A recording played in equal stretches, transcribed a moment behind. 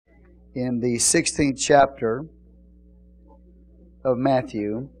in the 16th chapter of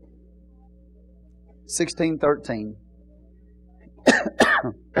Matthew, 16:13.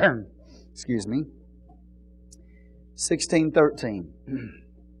 Excuse me. 16:13.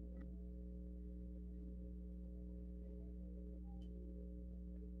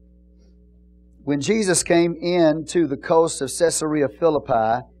 When Jesus came in to the coast of Caesarea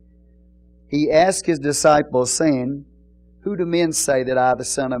Philippi, He asked His disciples, saying, "Who do men say that I, the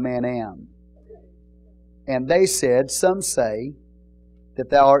Son of Man, am?" And they said, "Some say that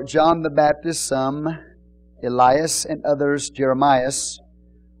Thou art John the Baptist, some Elias, and others Jeremias,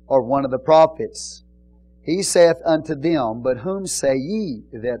 or one of the prophets." He saith unto them, "But whom say ye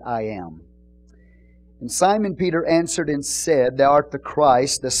that I am?" And Simon Peter answered and said, "Thou art the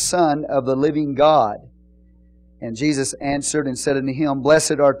Christ, the Son of the living God." And Jesus answered and said unto him,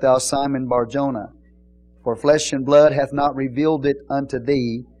 "Blessed art thou, Simon Bar-Jonah, for flesh and blood hath not revealed it unto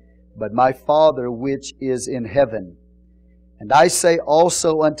thee, but my Father which is in heaven. And I say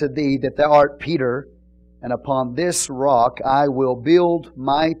also unto thee that thou art Peter, and upon this rock I will build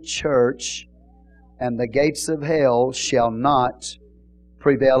my church, and the gates of hell shall not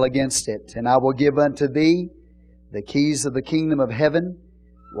prevail against it. And I will give unto thee the keys of the kingdom of heaven.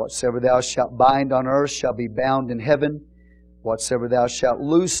 Whatsoever thou shalt bind on earth shall be bound in heaven. Whatsoever thou shalt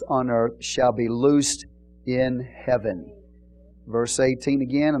loose on earth shall be loosed in heaven." Verse 18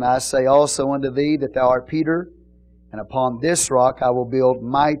 again, "And I say also unto thee that thou art Peter, and upon this rock I will build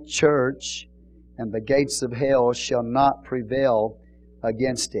my church, and the gates of hell shall not prevail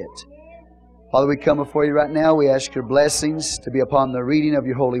against it." Father, we come before You right now. We ask Your blessings to be upon the reading of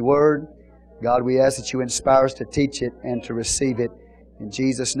Your holy word. God, we ask that You inspire us to teach it and to receive it. In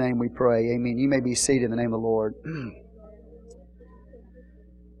Jesus' name we pray. Amen. You may be seated in the name of the Lord.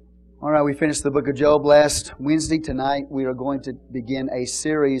 All right, we finished the book of Job last Wednesday. Tonight we are going to begin a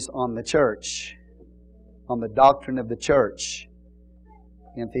series on the church, on the doctrine of the church.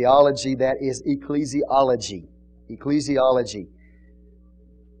 In theology, that is ecclesiology. Ecclesiology.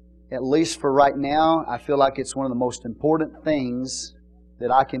 At least for right now, I feel like it's one of the most important things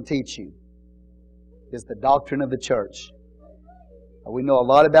that I can teach you, is the doctrine of the church. We know a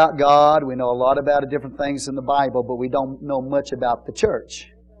lot about God, we know a lot about different things in the Bible, but we don't know much about the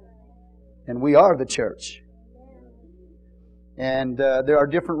church. And we are the church. And there are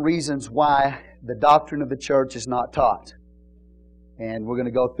different reasons why the doctrine of the church is not taught. And we're going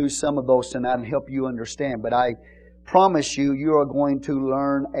to go through some of those tonight and help you understand. But I promise you, you are going to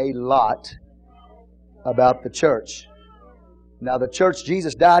learn a lot about the church. Now, the church,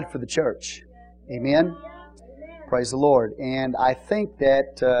 Jesus died for the church. Amen? Praise the Lord. And I think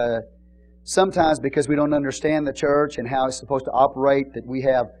that sometimes because we don't understand the church and how it's supposed to operate, that we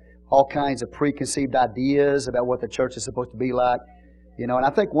have all kinds of preconceived ideas about what the church is supposed to be like. And I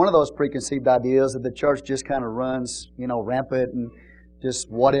think one of those preconceived ideas is that the church just kind of runs, rampant and just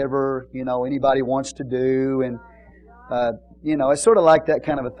whatever, anybody wants to do. And it's sort of like that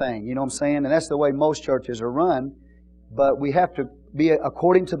kind of a thing, you know what I'm saying? And that's the way most churches are run. But we have to be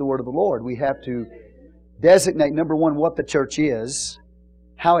according to the Word of the Lord. We have to designate, number one, what the church is,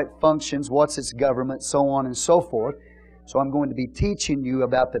 how it functions, what's its government, so on and so forth. So I'm going to be teaching you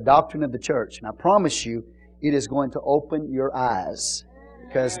about the doctrine of the church. And I promise you, it is going to open your eyes.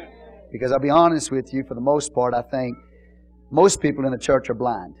 Because I'll be honest with you, for the most part, I think most people in the church are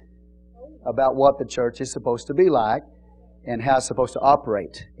blind about what the church is supposed to be like and how it's supposed to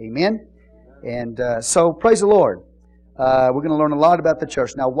operate. Amen? And so, praise the Lord. We're going to learn a lot about the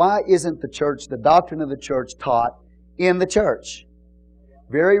church. Now, why isn't the doctrine of the church taught in the church?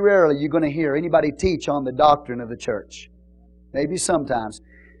 Very rarely you're going to hear anybody teach on the doctrine of the church. Maybe sometimes.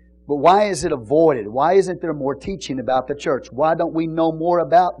 But why is it avoided? Why isn't there more teaching about the church? Why don't we know more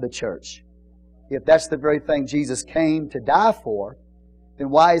about the church? If that's the very thing Jesus came to die for, then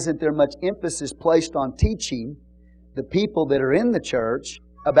why isn't there much emphasis placed on teaching the people that are in the church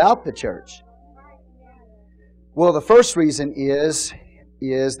about the church? Well, the first reason is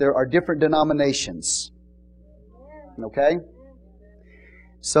there are different denominations. Okay?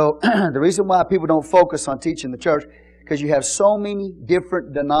 So, the reason why people don't focus on teaching the church, because you have so many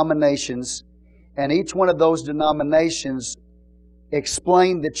different denominations, and each one of those denominations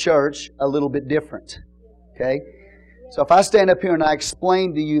explain the church a little bit different. Okay? So if I stand up here and I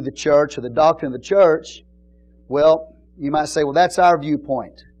explain to you the church or the doctrine of the church, well, you might say, well, that's our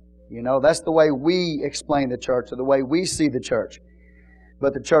viewpoint. That's the way we explain the church or the way we see the church.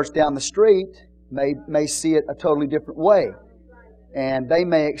 But the church down the street may see it a totally different way. And they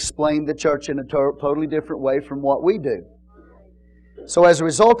may explain the church in a totally different way from what we do. So as a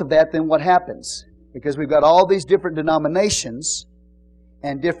result of that, then what happens? Because we've got all these different denominations,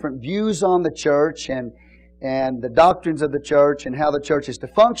 and different views on the church and the doctrines of the church and how the church is to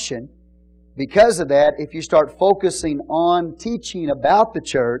function. Because of that, if you start focusing on teaching about the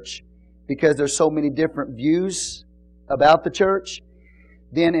church, because there's so many different views about the church,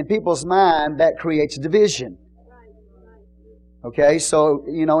 then in people's mind, that creates division. Okay, so,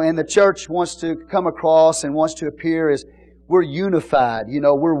 and the church wants to come across and wants to appear as we're unified,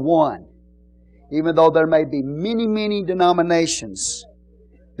 we're one. Even though there may be many, many denominations,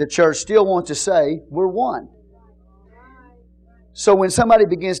 the church still wants to say, we're one. So when somebody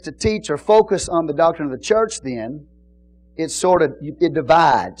begins to teach or focus on the doctrine of the church, then it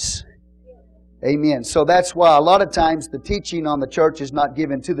divides. Amen. So that's why a lot of times the teaching on the church is not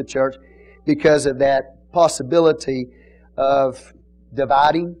given to the church, because of that possibility of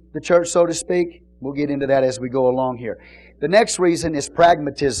dividing the church, so to speak. We'll get into that as we go along here. The next reason is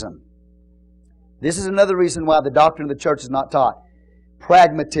pragmatism. This is another reason why the doctrine of the church is not taught.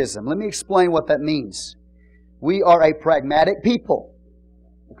 Pragmatism. Let me explain what that means. We are a pragmatic people.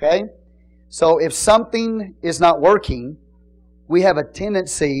 Okay? So if something is not working, we have a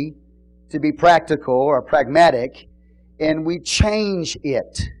tendency to be practical or pragmatic, and we change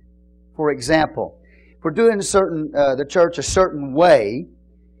it. For example, if we're doing the church a certain way,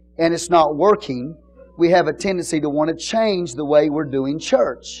 and it's not working, we have a tendency to want to change the way we're doing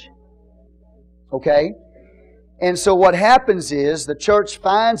church. Okay? And so what happens is the church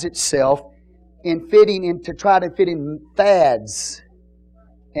finds itself try to fit in fads.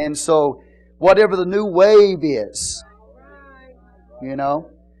 And so whatever the new wave is,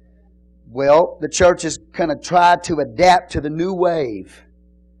 well, the church is going to try to adapt to the new wave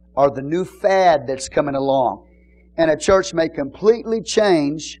or the new fad that's coming along. And a church may completely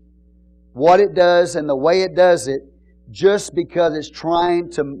change what it does and the way it does it just because it's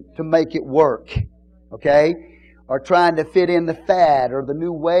trying to make it work. Okay? Or trying to fit in the fad or the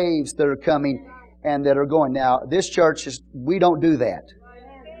new waves that are coming and that are going. Now, this church we don't do that.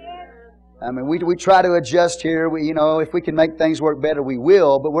 I mean, we try to adjust here. If we can make things work better, we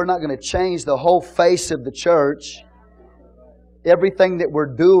will. But we're not going to change the whole face of the church, everything that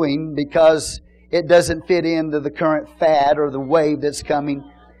we're doing, because it doesn't fit into the current fad or the wave that's coming.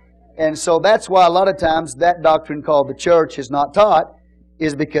 And so that's why a lot of times that doctrine called the church is not taught,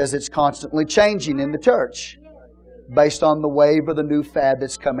 is because it's constantly changing in the church based on the wave or the new fad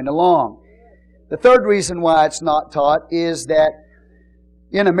that's coming along. The third reason why it's not taught is that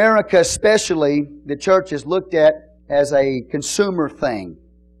in America especially, the church is looked at as a consumer thing.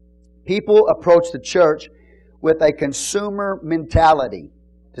 People approach the church with a consumer mentality.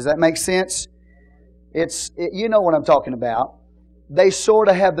 Does that make sense? You know what I'm talking about. They sort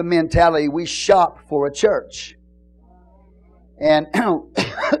of have the mentality, we shop for a church. And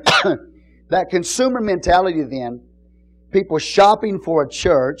that consumer mentality then, people shopping for a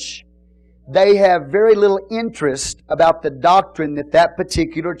church, they have very little interest about the doctrine that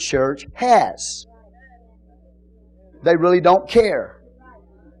particular church has. They really don't care.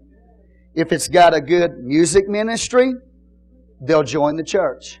 If it's got a good music ministry, they'll join the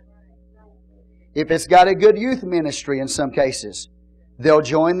church. If it's got a good youth ministry in some cases, they'll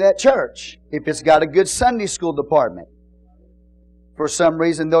join that church. If it's got a good Sunday school department, for some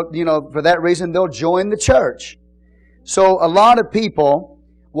reason, for that reason, they'll join the church. So a lot of people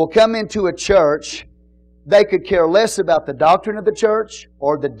will come into a church, they could care less about the doctrine of the church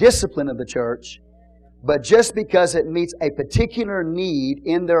or the discipline of the church, but just because it meets a particular need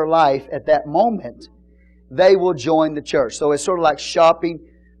in their life at that moment, they will join the church. So it's sort of like shopping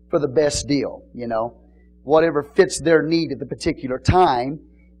for the best deal, Whatever fits their need at the particular time,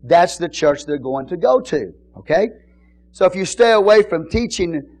 that's the church they're going to go to, okay? So if you stay away from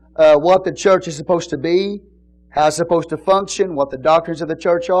teaching what the church is supposed to be, how it's supposed to function, what the doctrines of the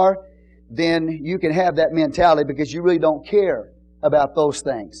church are, then you can have that mentality because you really don't care about those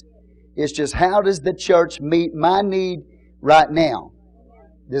things. It's just, how does the church meet my need right now?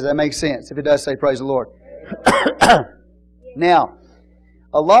 Does that make sense? If it does, say praise the Lord. Now,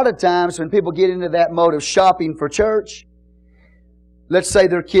 a lot of times when people get into that mode of shopping for church, let's say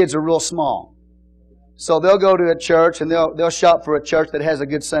their kids are real small. So they'll go to a church and they'll shop for a church that has a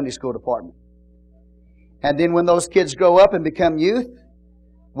good Sunday school department. And then when those kids grow up and become youth,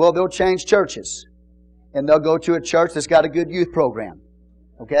 well, they'll change churches. And they'll go to a church that's got a good youth program.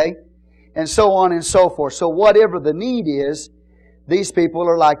 Okay? And so on and so forth. So whatever the need is, these people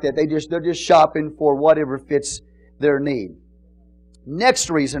are like that. They're just shopping for whatever fits their need. Next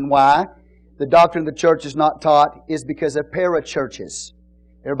reason why the doctrine of the church is not taught is because of parachurches.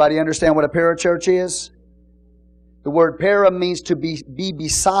 Everybody understand what a parachurch is? The word para means to be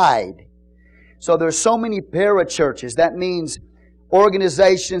beside. So there's so many parachurches. That means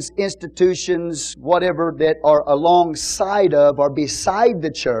organizations, institutions, whatever, that are alongside of or beside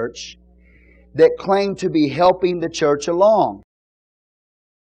the church that claim to be helping the church along.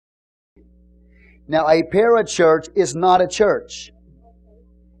 Now, a parachurch is not a church.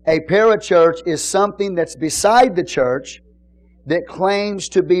 A parachurch is something that's beside the church that claims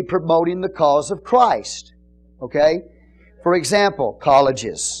to be promoting the cause of Christ. Okay? For example,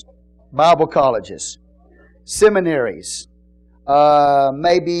 colleges, Bible colleges, seminaries,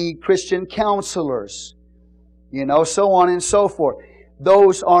 maybe Christian counselors, so on and so forth.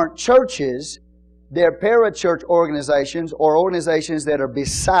 Those aren't churches. They're parachurch organizations or organizations that are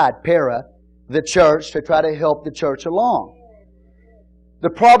beside the church to try to help the church along. The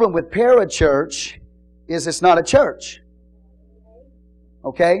problem with parachurch is it's not a church.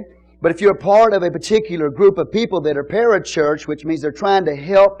 Okay? But if you're part of a particular group of people that are parachurch, which means they're trying to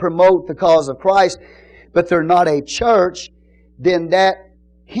help promote the cause of Christ, but they're not a church, then that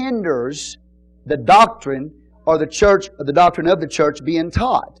hinders the doctrine or the doctrine of the church being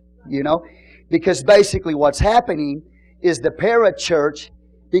taught. Because basically what's happening is the parachurch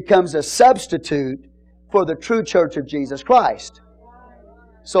becomes a substitute for the true church of Jesus Christ.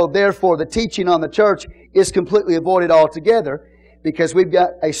 So therefore the teaching on the church is completely avoided altogether, because we've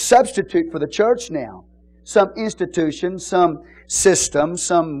got a substitute for the church now. Some institution, some system,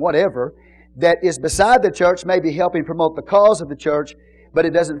 some whatever that is beside the church, maybe helping promote the cause of the church, but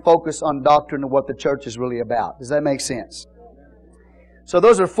it doesn't focus on doctrine of what the church is really about. Does that make sense? So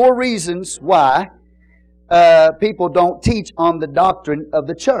those are 4 reasons why people don't teach on the doctrine of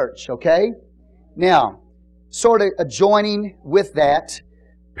the church, okay? Now, sort of adjoining with that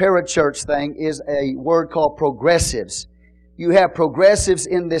parachurch thing is a word called progressives. You have progressives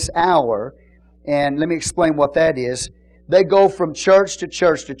in this hour, and let me explain what that is. They go from church to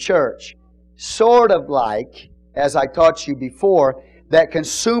church to church, sort of like, as I taught you before, that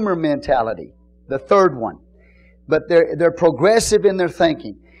consumer mentality, the third one. But they're progressive in their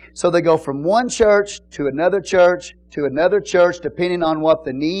thinking. So they go from one church to another church to another church, depending on what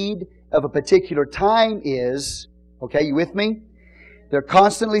the need of a particular time is. Okay, you with me? They're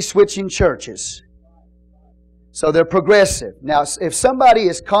constantly switching churches. So they're progressive. Now, if somebody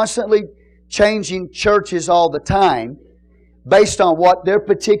is constantly changing churches all the time, based on what their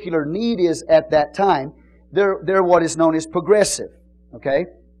particular need is at that time, they're what is known as progressive. Okay?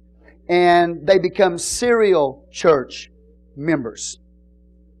 And they become serial church members.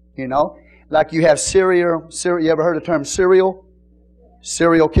 Like you have you ever heard the term serial?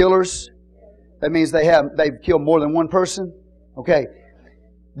 Serial killers? That means they've killed more than one person? Okay.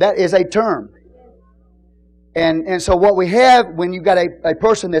 That is a term. And so what we have when you've got a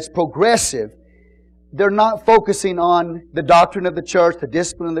person that's progressive, they're not focusing on the doctrine of the church, the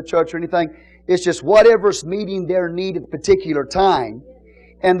discipline of the church or anything. It's just whatever's meeting their need at a particular time.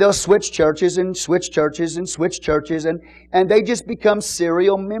 And they'll switch churches and switch churches and switch churches, and they just become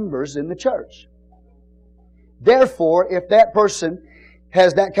serial members in the church. Therefore, if that person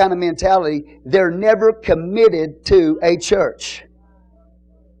has that kind of mentality, they're never committed to a church.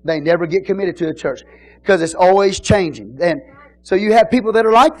 They never get committed to a church because it's always changing. And so you have people that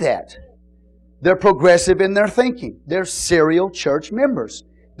are like that. They're progressive in their thinking. They're serial church members.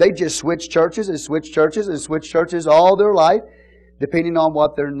 They just switch churches and switch churches and switch churches all their life, depending on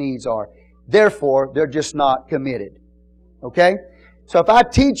what their needs are. Therefore, they're just not committed. Okay? So if I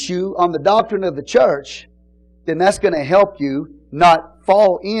teach you on the doctrine of the church, then that's going to help you not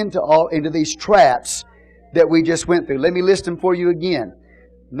fall into these traps that we just went through. Let me list them for you again.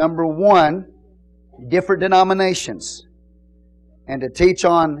 Number 1, different denominations. And to teach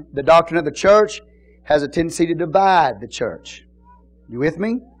on the doctrine of the church has a tendency to divide the church. You with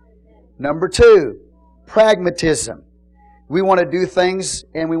me? Number 2, pragmatism. We want to do things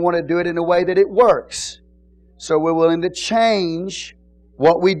and we want to do it in a way that it works. So we're willing to change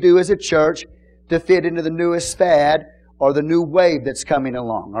what we do as a church to fit into the newest fad or the new wave that's coming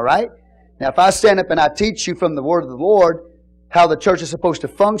along. All right? Now if I stand up and I teach you from the Word of the Lord how the church is supposed to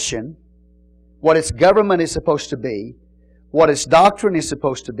function, what its government is supposed to be, what its doctrine is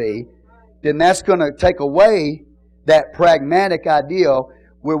supposed to be, then that's going to take away that pragmatic ideal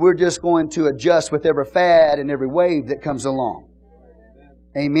where we're just going to adjust with every fad and every wave that comes along.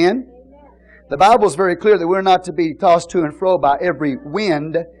 Amen? The Bible is very clear that we're not to be tossed to and fro by every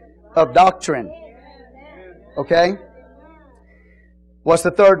wind of doctrine. Okay? What's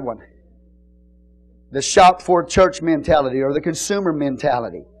the third one? The shop for church mentality or the consumer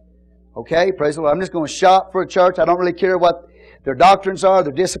mentality. Okay? Praise the Lord. I'm just going to shop for a church. I don't really care what their doctrines are,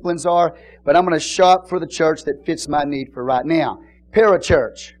 their disciplines are, but I'm going to shop for the church that fits my need for right now.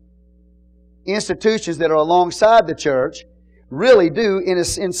 Parachurch. Institutions that are alongside the church really do,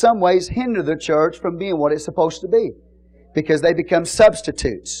 in some ways, hinder the church from being what it's supposed to be. Because they become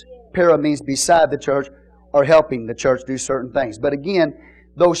substitutes. Para means beside the church or helping the church do certain things. But again,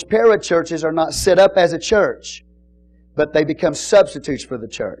 those para churches are not set up as a church, but they become substitutes for the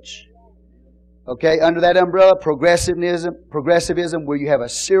church. Okay, under that umbrella, progressivism, where you have a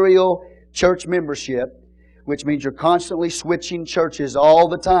serial church membership, which means you're constantly switching churches all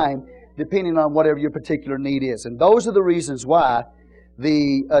the time, depending on whatever your particular need is. And those are the reasons why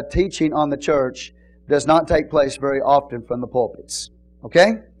the teaching on the church does not take place very often from the pulpits.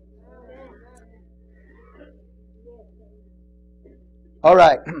 Okay? All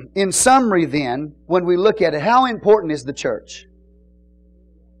right. In summary then, when we look at it, how important is the church?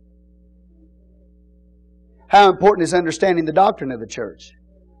 How important is understanding the doctrine of the church?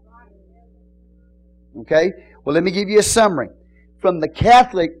 Okay? Well, let me give you a summary. From the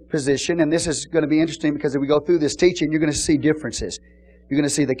Catholic position, and this is going to be interesting because if we go through this teaching, you're going to see differences. You're going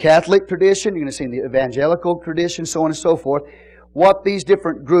to see the Catholic tradition, you're going to see the evangelical tradition, so on and so forth, what these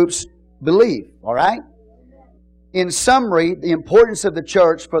different groups believe. All right? In summary, the importance of the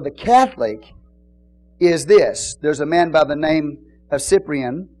church for the Catholic is this. There's a man by the name of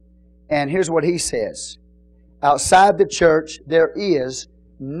Cyprian, and here's what he says. Outside the church, there is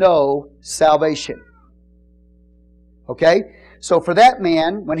no salvation. Okay? So for that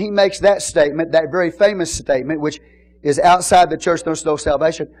man, when he makes that statement, that very famous statement, which is outside the church, there's no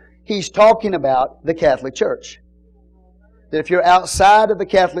salvation, he's talking about the Catholic Church. That if you're outside of the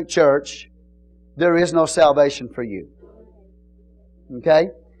Catholic Church, there is no salvation for you. Okay?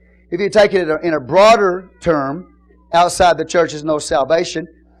 If you take it in a broader term, outside the church is no salvation,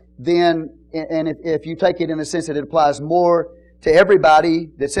 then, and if you take it in the sense that it applies more to everybody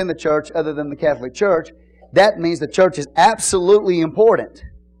that's in the church other than the Catholic Church, that means the church is absolutely important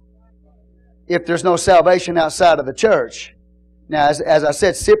if there's no salvation outside of the church. Now, as I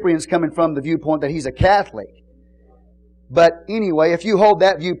said, Cyprian's coming from the viewpoint that he's a Catholic. But anyway, if you hold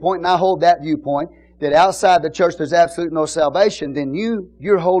that viewpoint and I hold that viewpoint, that outside the church there's absolutely no salvation, then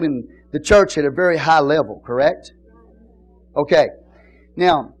you're holding the church at a very high level, correct? Okay.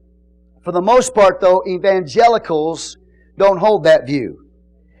 Now, for the most part though, evangelicals don't hold that view.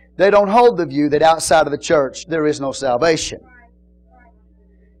 They don't hold the view that outside of the church there is no salvation.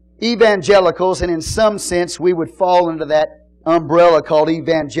 Evangelicals, and in some sense we would fall into that umbrella called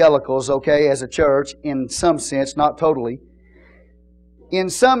evangelicals, okay, as a church, in some sense, not totally. In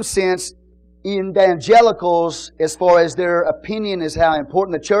some sense, evangelicals, as far as their opinion is how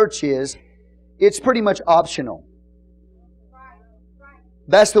important the church is, it's pretty much optional.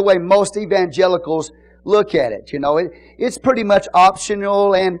 That's the way most evangelicals look at it. You know, it's pretty much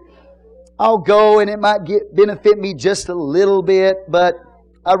optional, and I'll go and it might benefit me just a little bit, but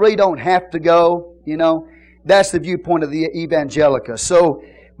I really don't have to go, you know. That's the viewpoint of the evangelica. So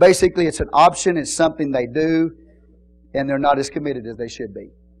basically it's an option, it's something they do, and they're not as committed as they should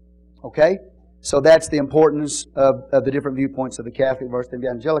be. Okay? So that's the importance of the different viewpoints of the Catholic versus the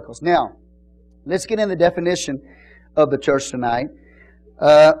evangelicals. Now, let's get in the definition of the church tonight.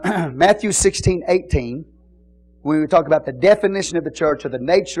 Matthew 16:18, when we talk about the definition of the church or the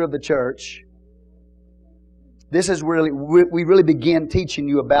nature of the church, this is really, we really begin teaching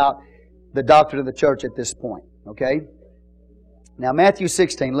you about the doctrine of the church at this point. Okay? Now Matthew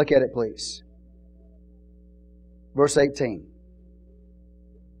 16, look at it please. Verse 18.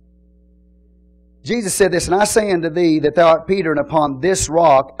 Jesus said this, "And I say unto thee that thou art Peter, and upon this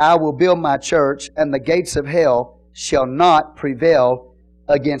rock I will build my church, and the gates of hell shall not prevail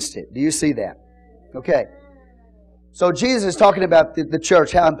against it." Do you see that? Okay. So Jesus is talking about the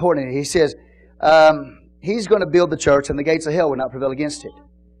church, how important it is. He says, He's going to build the church, and the gates of hell will not prevail against it.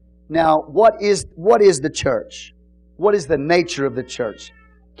 Now, what is the church? What is the nature of the church?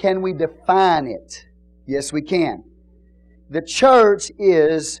 Can we define it? Yes, we can. The church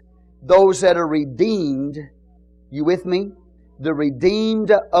is those that are redeemed. You with me? The redeemed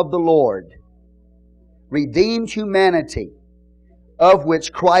of the Lord. Redeemed humanity, of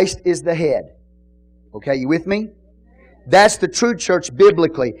which Christ is the head. Okay, you with me? That's the true church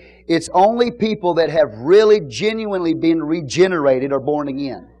biblically. It's only people that have really genuinely been regenerated or born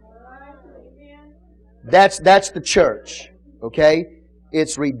again. That's the church. Okay?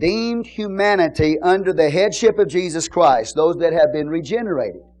 It's redeemed humanity under the headship of Jesus Christ, those that have been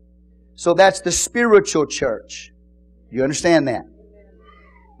regenerated. So that's the spiritual church. You understand that?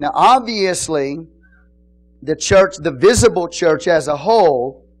 Now obviously, the church, the visible church as a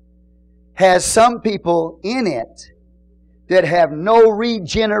whole, has some people in it that have no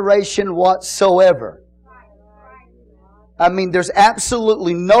regeneration whatsoever. I mean, there's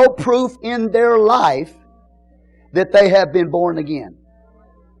absolutely no proof in their life that they have been born again.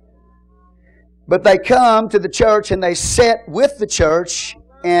 But they come to the church and they sit with the church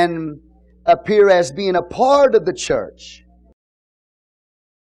and appear as being a part of the church.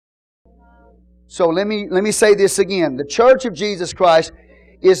 So let me say this again. The church of Jesus Christ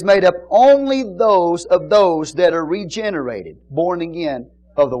is made up only of those that are regenerated, born again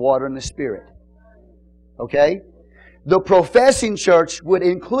of the water and the Spirit. Okay? The professing church would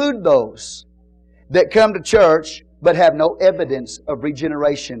include those that come to church but have no evidence of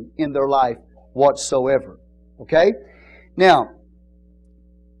regeneration in their life whatsoever. Okay? Now,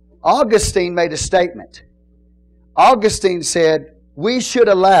 Augustine made a statement. Augustine said, we should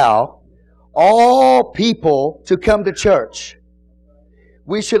allow all people to come to church.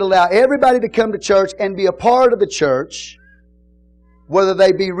 We should allow everybody to come to church and be a part of the church. Whether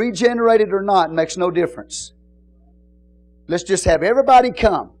they be regenerated or not makes no difference. Let's just have everybody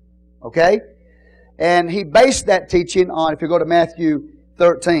come. Okay? And he based that teaching on, if you go to Matthew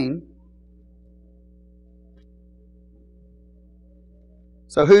 13.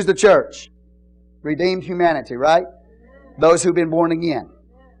 So who's the church? Redeemed humanity, right? Those who've been born again.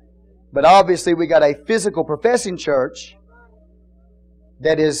 But obviously we got a physical professing church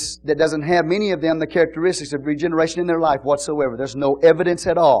that doesn't have many of them the characteristics of regeneration in their life whatsoever. There's no evidence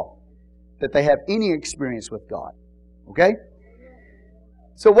at all that they have any experience with God. Okay?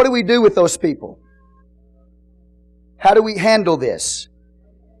 So what do we do with those people? How do we handle this?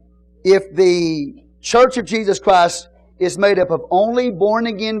 If the Church of Jesus Christ is made up of only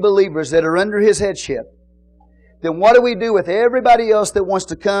born-again believers that are under His headship, then what do we do with everybody else that wants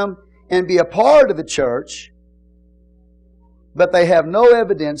to come and be a part of the church, but they have no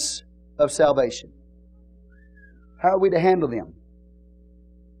evidence of salvation? How are we to handle them?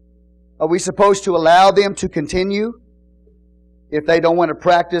 Are we supposed to allow them to continue if they don't want to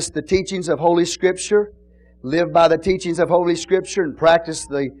practice the teachings of Holy Scripture, live by the teachings of Holy Scripture, and practice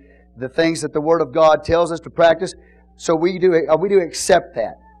the things that the Word of God tells us to practice? So are we to accept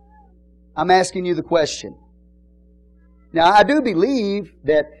that? I'm asking you the question. Now, I do believe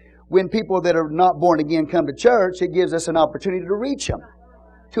that when people that are not born again come to church, it gives us an opportunity to reach them,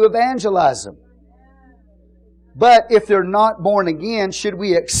 to evangelize them. But if they're not born again, should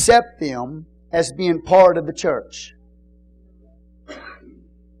we accept them as being part of the church?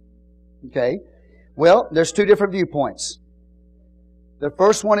 Okay. Well, there's two different viewpoints. The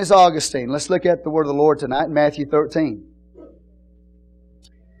first one is Augustine. Let's look at the Word of the Lord tonight in Matthew 13.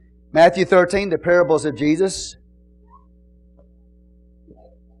 Matthew 13, the parables of Jesus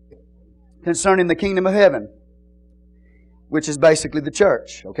concerning the kingdom of heaven, which is basically the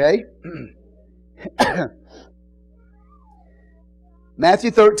church. Okay?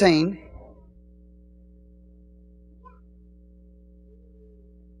 Matthew 13.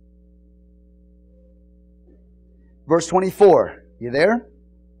 Verse 24. You there?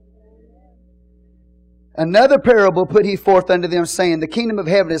 Another parable put He forth unto them, saying, the kingdom of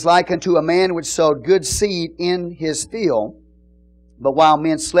heaven is like unto a man which sowed good seed in his field. But while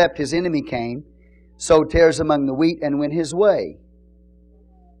men slept, his enemy came, sowed tares among the wheat, and went his way.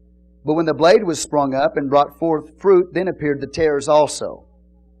 But when the blade was sprung up and brought forth fruit, then appeared the tares also.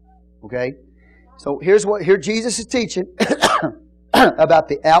 Okay? So here Jesus is teaching about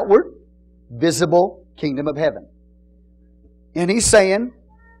the outward, visible kingdom of heaven. And He's saying,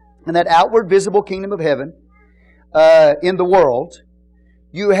 in that outward, visible kingdom of heaven, in the world,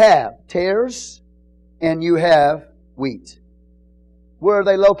 you have tares and you have wheat. Where are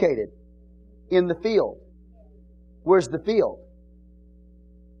they located? In the field. Where's the field?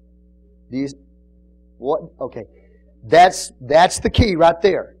 What? Okay. That's the key right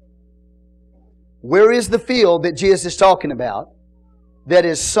there. Where is the field that Jesus is talking about that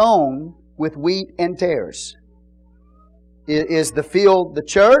is sown with wheat and tares? Is the field the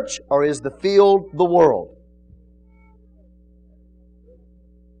church, or is the field the world?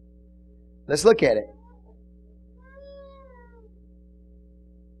 Let's look at it.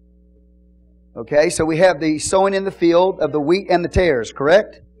 Okay, so we have the sowing in the field of the wheat and the tares,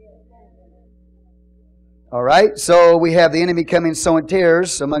 correct? Alright, so we have the enemy coming sowing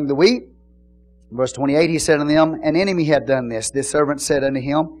tares among the wheat. Verse 28, He said unto them, an enemy had done this. This servant said unto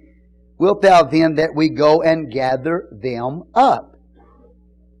him, wilt thou then that we go and gather them up?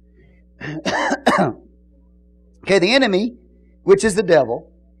 Okay, the enemy, which is the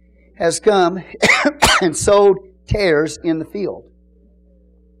devil, has come and sowed tares in the field.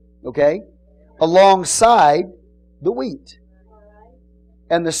 Okay? Alongside the wheat.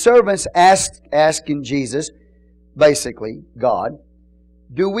 And the servants asking Jesus, basically God,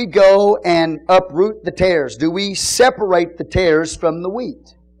 do we go and uproot the tares? Do we separate the tares from the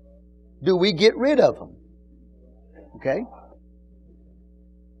wheat? Do we get rid of them? Okay?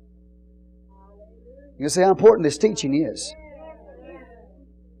 You can see how important this teaching is.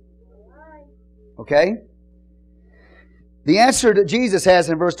 Okay? The answer that Jesus has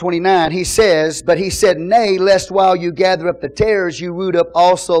in verse 29, He says, "But He said, Nay, lest while you gather up the tares, you root up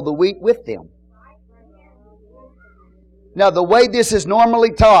also the wheat with them." Now, the way this is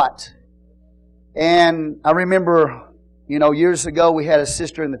normally taught, and I remember, years ago we had a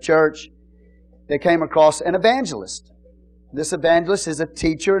sister in the church that came across an evangelist. This evangelist is a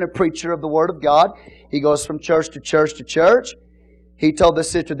teacher and a preacher of the Word of God. He goes from church to church to church. He told the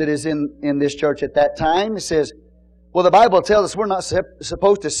sister that is in this church at that time, he says, well, the Bible tells us we're not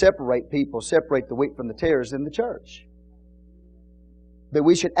supposed to separate the wheat from the tares in the church. That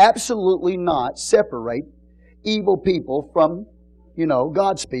we should absolutely not separate evil people from,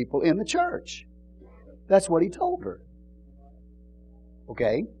 God's people in the church. That's what he told her.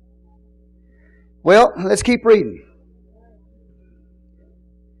 Okay? Well, let's keep reading.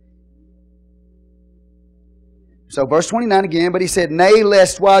 So verse 29 again, "But he said, Nay,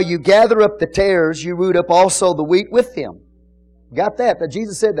 lest while you gather up the tares, you root up also the wheat with them." Got that? But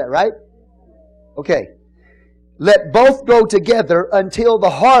Jesus said that, right? Okay. "Let both grow together until the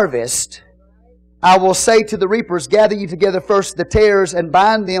harvest. I will say to the reapers, Gather you together first the tares, and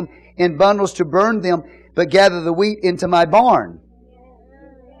bind them in bundles to burn them, but gather the wheat into my barn."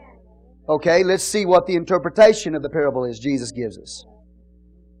 Okay, let's see what the interpretation of the parable is Jesus gives us.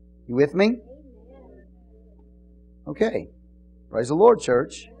 You with me? Okay. Praise the Lord,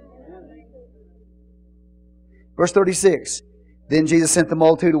 church. Verse 36. "Then Jesus sent the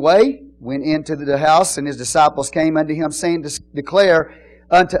multitude away, went into the house, and His disciples came unto Him, saying, Declare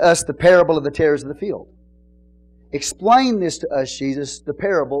unto us the parable of the tares of the field." Explain this to us, Jesus, the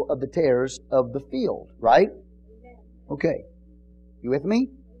parable of the tares of the field. Right? Okay. You with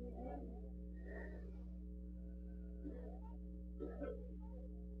me?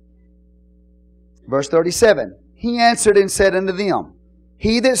 Verse 37. "He answered and said unto them,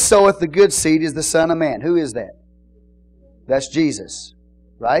 He that soweth the good seed is the Son of Man." Who is that? That's Jesus.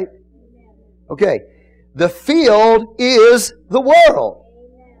 Right? Okay. "The field is the world."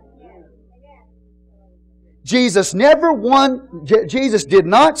 Jesus did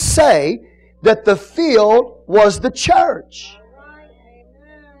not say that the field was the church.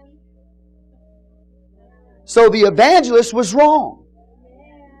 So the evangelist was wrong.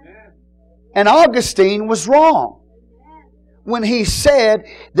 And Augustine was wrong when he said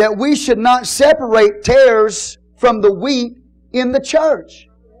that we should not separate tares from the wheat in the church.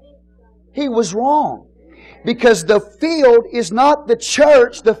 He was wrong. Because the field is not the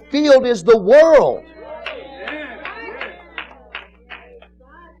church, the field is the world.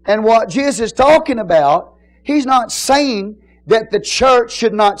 And what Jesus is talking about, He's not saying that the church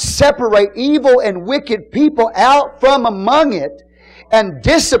should not separate evil and wicked people out from among it and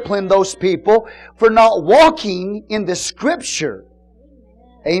discipline those people for not walking in the Scripture.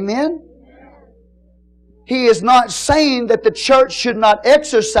 Amen? He is not saying that the church should not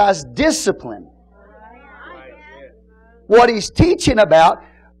exercise discipline. What He's teaching about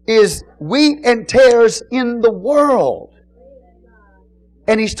is wheat and tares in the world.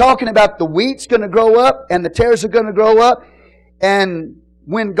 And He's talking about the wheat's going to grow up and the tares are going to grow up. And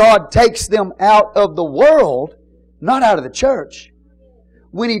when God takes them out of the world, not out of the church,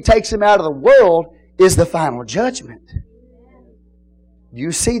 when He takes them out of the world is the final judgment.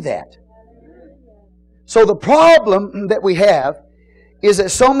 You see that? So the problem that we have is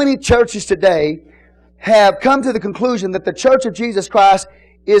that so many churches today have come to the conclusion that the Church of Jesus Christ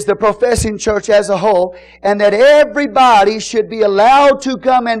is the professing church as a whole, and that everybody should be allowed to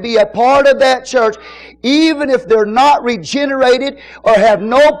come and be a part of that church, even if they're not regenerated or have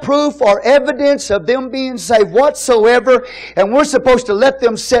no proof or evidence of them being saved whatsoever. And we're supposed to let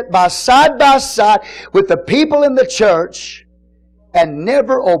them sit by side with the people in the church and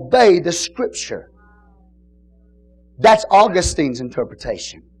never obey the Scripture. That's Augustine's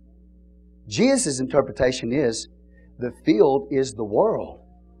interpretation. Jesus' interpretation is the field is the world.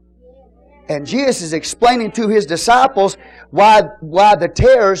 And Jesus is explaining to His disciples why the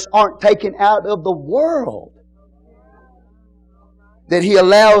tares aren't taken out of the world. That He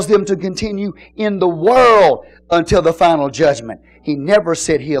allows them to continue in the world until the final judgment. He never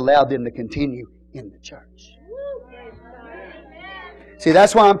said He allowed them to continue in the church. See,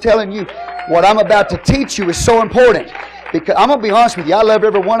 that's why I'm telling you what I'm about to teach you is so important. Because I'm going to be honest with you, I love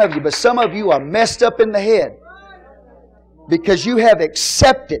every one of you, but some of you are messed up in the head because you have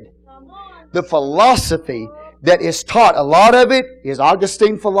accepted the philosophy that is taught. A lot of it is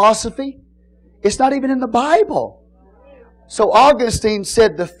Augustine philosophy. It's not even in the Bible. So Augustine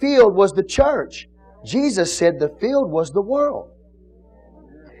said the field was the church. Jesus said the field was the world.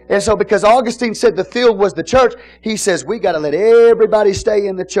 And so because Augustine said the field was the church, he says we got to let everybody stay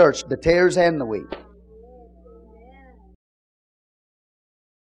in the church, the tares and the wheat.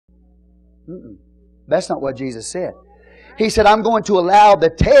 That's not what Jesus said. He said, I'm going to allow the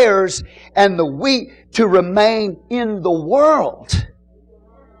tares and the wheat to remain in the world.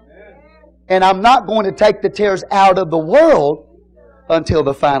 And I'm not going to take the tares out of the world until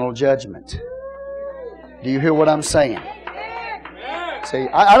the final judgment. Do you hear what I'm saying? See,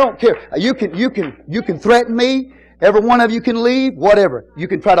 I don't care. You can threaten me. Every one of you can leave. Whatever. You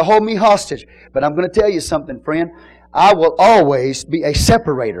can try to hold me hostage. But I'm going to tell you something, friend. I will always be a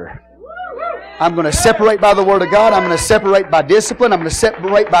separator. I'm going to separate by the Word of God. I'm going to separate by discipline. I'm going to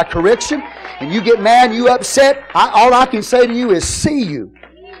separate by correction. And you get mad, you upset, all I can say to you is see you.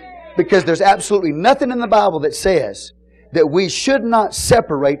 Because there's absolutely nothing in the Bible that says that we should not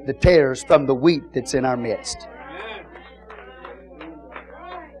separate the tares from the wheat that's in our midst.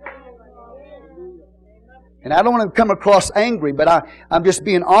 And I don't want to come across angry, but I'm just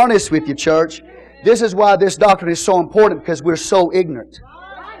being honest with you, church. This is why this doctrine is so important, because we're so ignorant.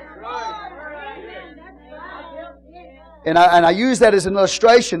 And I use that as an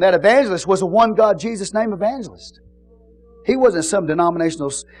illustration. That evangelist was a one God, Jesus name evangelist. He wasn't some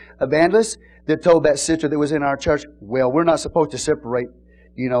denominational evangelist that told that sister that was in our church, well, we're not supposed to separate,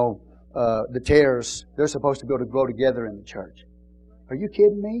 the tares. They're supposed to grow together in the church. Are you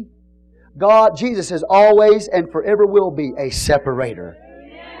kidding me? God, Jesus is always and forever will be a separator.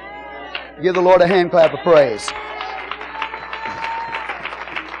 Give the Lord a hand clap of praise.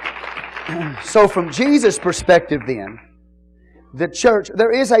 So from Jesus' perspective then, the church,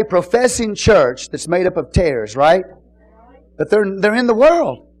 there is a professing church that's made up of tares, right? But they're in the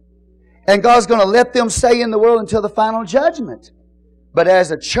world. And God's going to let them stay in the world until the final judgment. But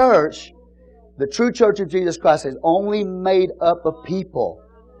as a church, the true church of Jesus Christ is only made up of people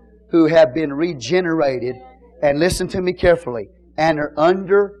who have been regenerated, and listen to me carefully, and are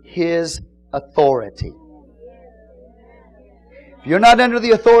under His authority. If you're not under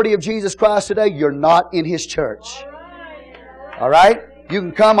the authority of Jesus Christ today, you're not in His church. All right? You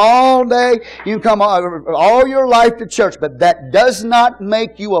can come all day, you can come all your life to church, but that does not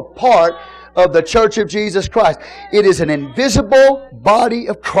make you a part of the church of Jesus Christ. It is an invisible body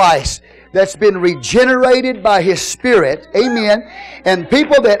of Christ that's been regenerated by His Spirit. Amen. And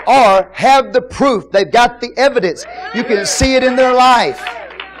people that have the proof. They've got the evidence. You can see it in their life.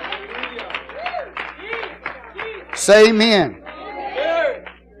 Say amen.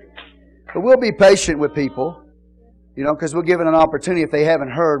 But we'll be patient with people. Because we'll give it an opportunity if they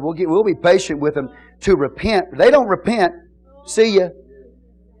haven't heard. We'll be patient with them to repent. If they don't repent, see ya.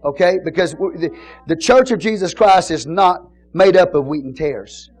 Okay? Because the church of Jesus Christ is not made up of wheat and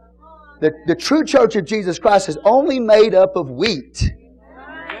tares. The true church of Jesus Christ is only made up of wheat.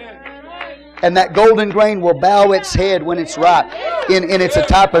 And that golden grain will bow its head when it's right. And it's a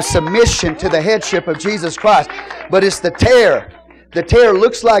type of submission to the headship of Jesus Christ. But it's the tare. The tare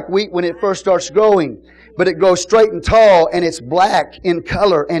looks like wheat when it first starts growing. But it grows straight and tall, and it's black in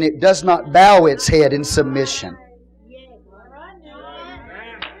color, and it does not bow its head in submission.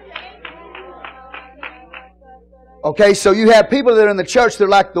 Okay, so you have people that are in the church that are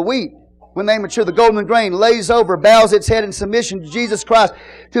like the wheat. When they mature, the golden grain lays over, bows its head in submission to Jesus Christ,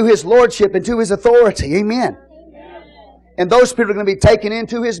 to His Lordship and to His authority. Amen. And those people are going to be taken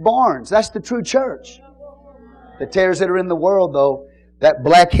into His barns. That's the true church. The tares that are in the world, though, that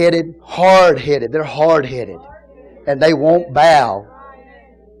black-headed, hard-headed, they're hard-headed. And they won't bow.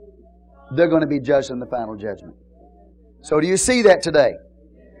 They're going to be judged in the final judgment. So do you see that today?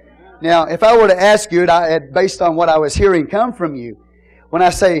 Now, if I were to ask you, based on what I was hearing come from you, when I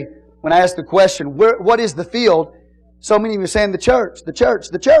ask the question, what is the field? So many of you are saying the church, the church,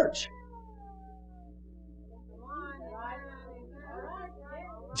 the church.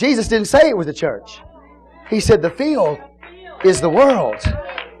 Jesus didn't say it was the church. He said the field is the world.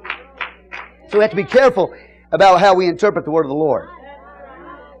 So we have to be careful about how we interpret the word of the Lord.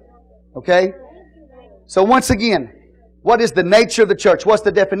 Okay? So once again, what is the nature of the church? What's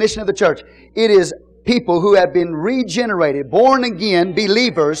the definition of the church? It is people who have been regenerated, born again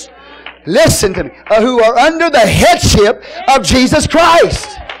believers, listen to me, who are under the headship of Jesus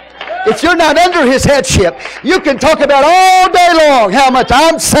Christ. If you're not under His headship, you can talk about all day long how much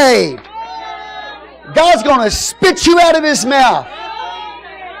I'm saved. God's going to spit you out of His mouth.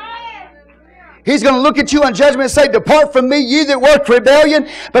 He's going to look at you on judgment and say, depart from me, you that work rebellion,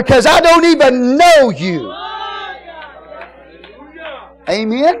 because I don't even know you.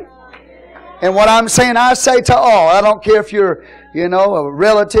 Amen? And what I'm saying, I say to all, I don't care if you're a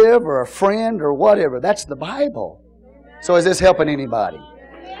relative or a friend or whatever. That's the Bible. So is this helping anybody?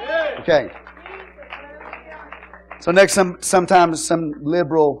 Okay. So sometimes some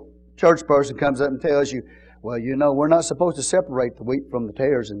liberal church person comes up and tells you, well, we're not supposed to separate the wheat from the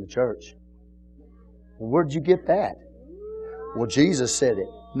tares in the church. Well, where'd you get that? Well, Jesus said it.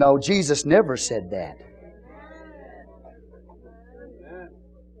 No, Jesus never said that.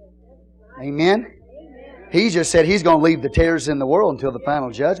 Amen? He just said He's going to leave the tares in the world until the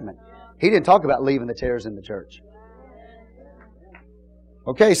final judgment. He didn't talk about leaving the tares in the church.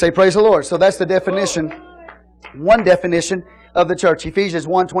 Okay, say praise the Lord. So that's the definition, one definition of the church. Ephesians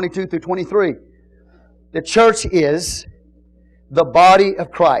 1:22 through 23. The church is the body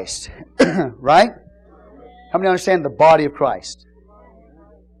of Christ. Right? How many understand the body of Christ?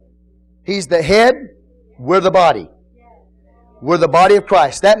 He's the head, we're the body. We're the body of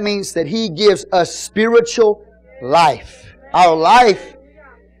Christ. That means that He gives us spiritual life. Our life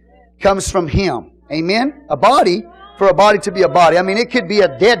comes from Him. Amen? For a body to be a body. I mean, it could be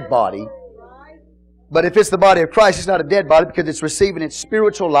a dead body. But if it's the body of Christ, it's not a dead body because it's receiving its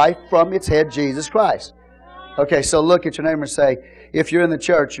spiritual life from its head, Jesus Christ. Okay, so look at your neighbor and say, if you're in the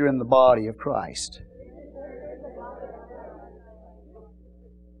church, you're in the body of Christ.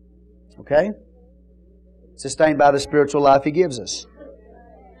 Okay? Sustained by the spiritual life He gives us.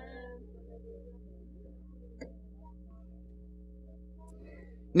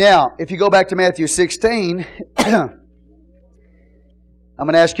 Now, if you go back to Matthew 16, I'm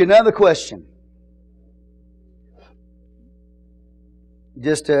going to ask you another question.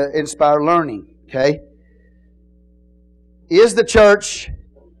 Just to inspire learning, okay? Is the church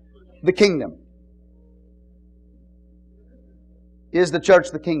the kingdom? Is the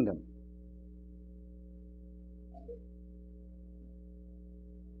church the kingdom?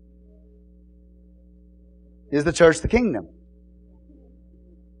 Is the church the kingdom?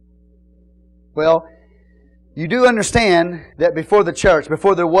 Well, you do understand that before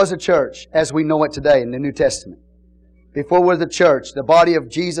there was a church as we know it today in the New Testament, before there was a church, the body of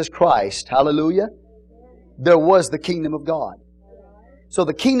Jesus Christ, hallelujah, there was the kingdom of God. So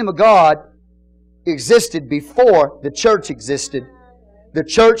the kingdom of God existed before the church existed. The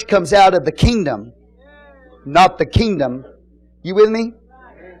church comes out of the kingdom, not the kingdom. You with me?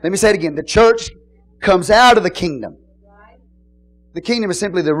 Let me say it again. The church comes out of the kingdom. The kingdom is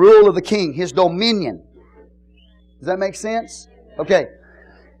simply the rule of the king, His dominion. Does that make sense? Okay.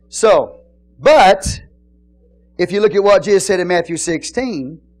 So, but if you look at what Jesus said in Matthew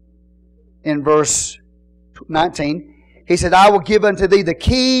 16, in verse 19, He said, I will give unto thee the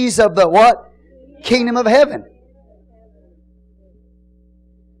keys of the what? Kingdom of heaven.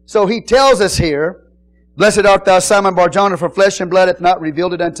 So He tells us here, Blessed art thou, Simon Bar-Jonah, for flesh and blood hath not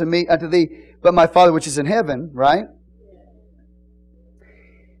revealed it unto thee, but my Father which is in heaven, right?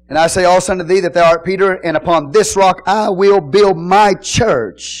 And I say also unto thee that thou art Peter, and upon this rock I will build my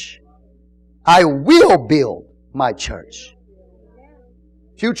church. I will build my church.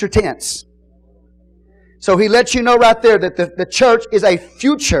 Future tense. So He lets you know right there that the church is a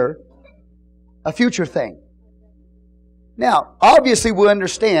future thing. Now, obviously we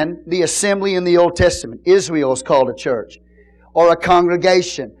understand the assembly in the Old Testament. Israel is called a church, or a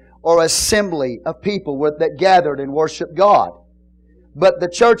congregation, or assembly of people that gathered and worshiped God. But the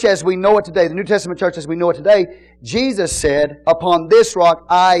church as we know it today, the New Testament church as we know it today, Jesus said, upon this rock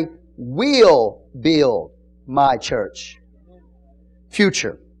I will build my church.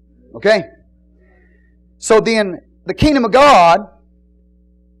 Future. Okay? So then, the kingdom of God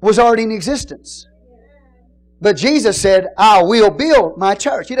was already in existence. But Jesus said, I will build my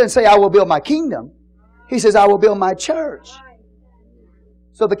church. He doesn't say, I will build my kingdom. He says, I will build my church.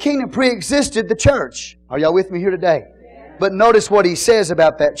 So the kingdom pre-existed the church. Are y'all with me here today? But notice what He says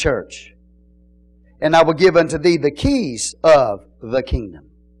about that church. And I will give unto thee the keys of the kingdom.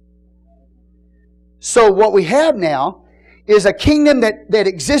 So what we have now is a kingdom that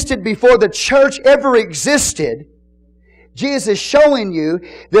existed before the church ever existed. Jesus is showing you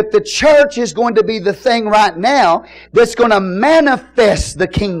that the church is going to be the thing right now that's going to manifest the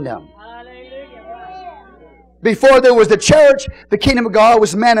kingdom. Before there was the church, the kingdom of God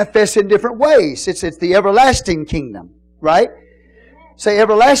was manifest in different ways. It's the everlasting kingdom. Right? Say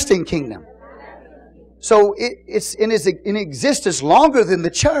everlasting kingdom. So it's in existence longer than the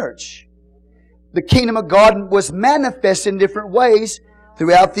church. The kingdom of God was manifest in different ways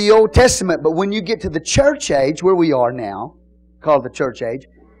throughout the Old Testament. But when you get to the church age, where we are now, called the church age,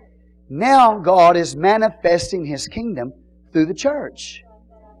 now God is manifesting His kingdom through the church.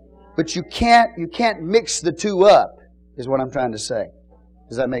 But you can't mix the two up, is what I'm trying to say.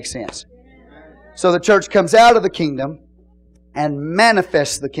 Does that make sense? So the church comes out of the kingdom, and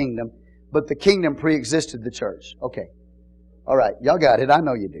manifests the kingdom, but the kingdom pre-existed the church. Okay. All right. Y'all got it. I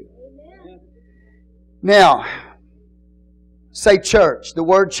know you do. Now, say church. The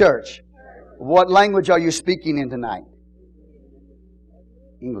word church. What language are you speaking in tonight?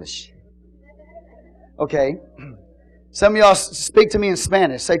 English. Okay. Some of y'all speak to me in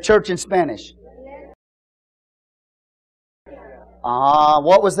Spanish. Say church in Spanish.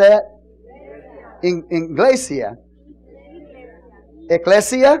 What was that? Iglesia.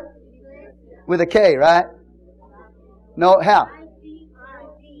 Ecclesia? With a K, right? No, how?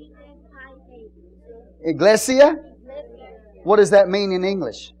 Iglesia? What does that mean in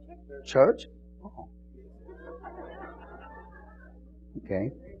English? Church? Oh.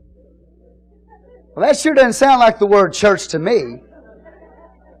 Okay. Well, that sure doesn't sound like the word church to me.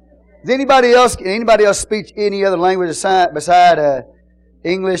 Does anybody else speak any other language beside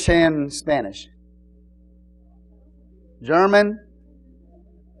English and Spanish? German?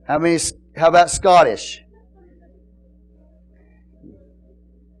 How about Scottish?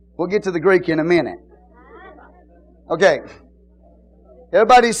 We'll get to the Greek in a minute. Okay.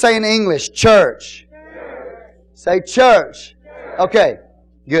 Everybody's saying English. Church. Say church. Okay.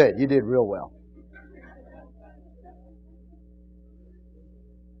 Good. You did real well.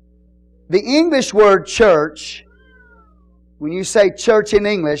 The English word church, when you say church in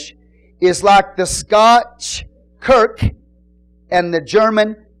English, is like the Scotch kirk and the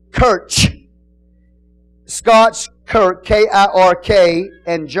German kirch. Scotch kirk, K-I-R-K,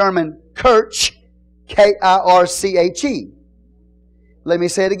 and German kirch, K-I-R-C-H-E. Let me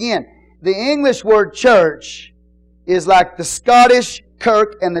say it again. The English word church is like the Scottish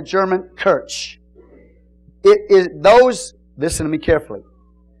kirk and the German kirch. Listen to me carefully.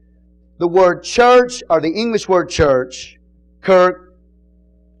 The word church, or the English word church, kirk,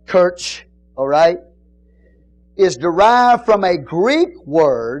 kirch, alright, is derived from a Greek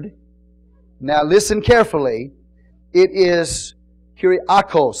word. Now listen carefully. It is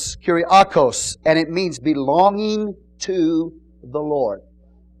kyriakos, and it means belonging to the Lord.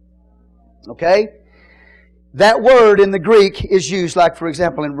 Okay? That word in the Greek is used, like for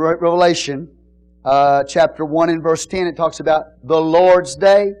example in Revelation chapter 1 and verse 10, it talks about the Lord's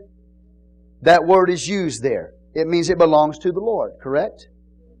Day. That word is used there. It means it belongs to the Lord, correct?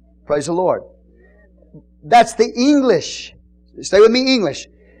 Praise the Lord. That's the English. Stay with me, English.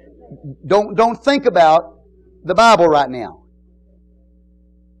 Don't think about the Bible right now.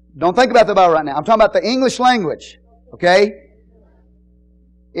 Don't think about the Bible right now. I'm talking about the English language. Okay?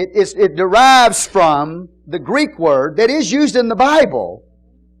 It derives from the Greek word that is used in the Bible.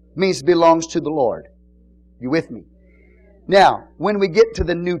 Means belongs to the Lord. You with me? Now, when we get to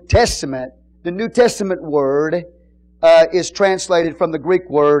the New Testament word is translated from the Greek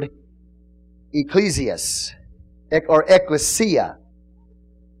word ecclesias or ecclesia.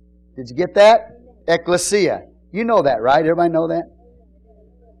 Did you get that? Ecclesia. You know that, right? Everybody know that?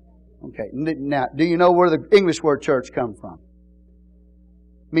 Okay. Now, do you know where the English word church comes from?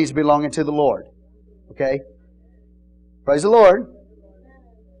 It means belonging to the Lord. Okay? Praise the Lord.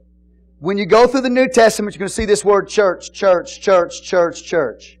 When you go through the New Testament, you're going to see this word church, church, church, church,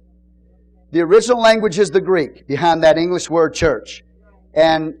 church. The original language is the Greek behind that English word church.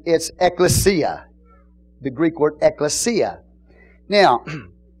 And it's ecclesia. The Greek word ecclesia. Now,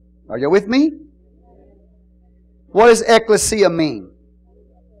 are you with me? What does ecclesia mean?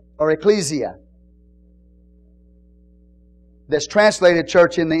 Or ecclesia? That's translated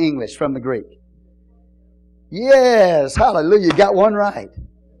church in the English from the Greek. Yes, hallelujah, you got one right.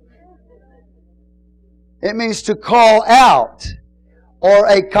 It means to call out or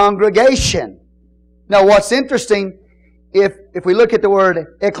a congregation. Now what's interesting, if we look at the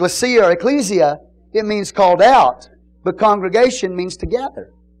word ecclesia or ecclesia, it means called out, but congregation means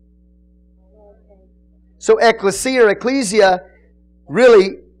together. So ecclesia or ecclesia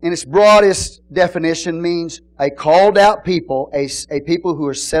really, in its broadest definition, means a called out people, a people who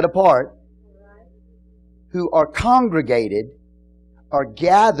are set apart, who are congregated, are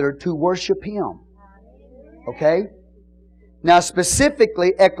gathered to worship Him. Okay? Now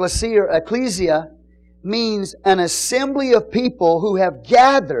specifically, ecclesia or ecclesia means an assembly of people who have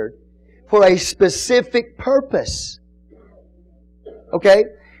gathered for a specific purpose. Okay?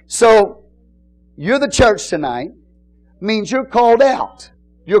 So, you're the church tonight, means you're called out.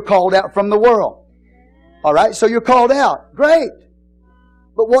 You're called out from the world. Alright? So you're called out. Great.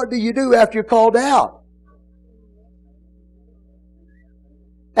 But what do you do after you're called out?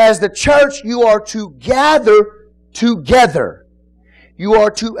 As the church, you are to gather together. You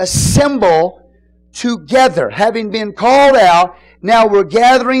are to assemble together. Having been called out, now we're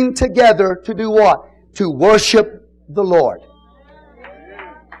gathering together to do what? To worship the Lord.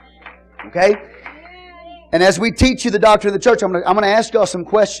 Okay? And as we teach you the doctrine of the church, I'm going to ask y'all some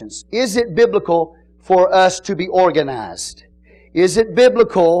questions. Is it biblical for us to be organized? Is it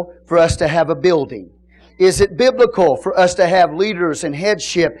biblical for us to have a building? Is it biblical for us to have leaders and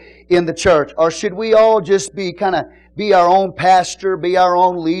headship in the church? Or should we all just be our own pastor, be our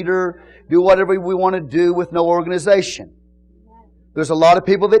own leader, do whatever we want to do with no organization? There's a lot of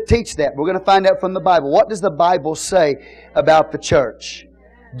people that teach that. We're going to find out from the Bible. What does the Bible say about the church?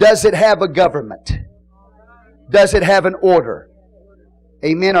 Does it have a government? Does it have an order?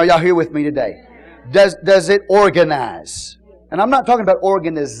 Amen. Are y'all here with me today? Does it organize? And I'm not talking about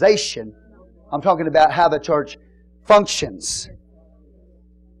organization. I'm talking about how the church functions.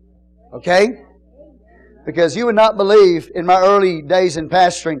 Okay? Because you would not believe, in my early days in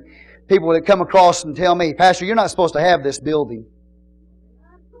pastoring, people would come across and tell me, Pastor, you're not supposed to have this building.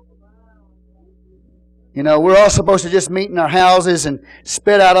 You know, we're all supposed to just meet in our houses and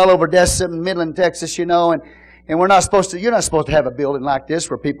spit out all over Destin and Midland, Texas, you know, and you're not supposed to have a building like this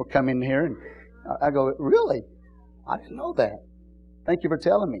where people come in here. And I go, really? I didn't know that. Thank you for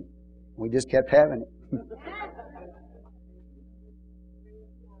telling me. We just kept having it.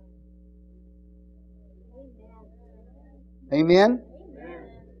 Amen?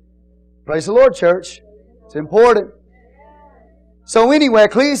 Praise the Lord, church. It's important. So anyway,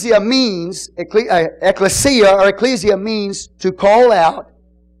 ecclesia means to call out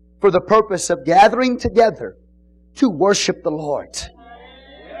for the purpose of gathering together to worship the Lord.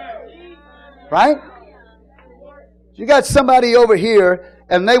 Right? You got somebody over here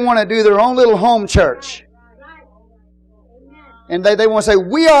and they want to do their own little home church. And they want to say,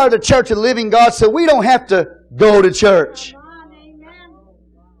 we are the church of the living God, so we don't have to go to church.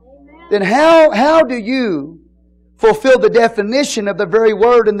 Then how do you fulfill the definition of the very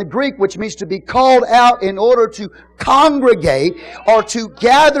word in the Greek, which means to be called out in order to congregate or to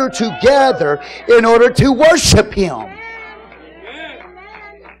gather together in order to worship Him?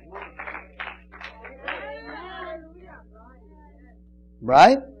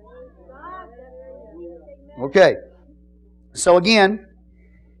 Right? Okay. So again,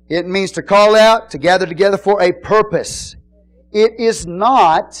 it means to call out, to gather together for a purpose. It is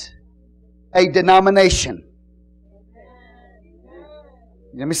not a denomination.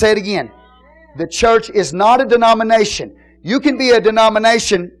 Let me say it again. The church is not a denomination. You can be a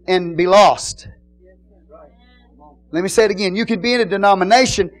denomination and be lost. Let me say it again. You can be in a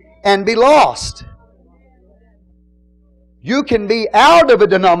denomination and be lost. You can be out of a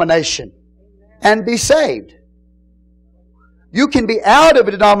denomination and be saved. You can be out of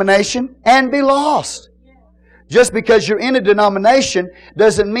a denomination and be lost. Just because you're in a denomination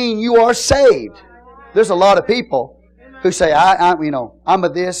doesn't mean you are saved. There's a lot of people who say, I'm a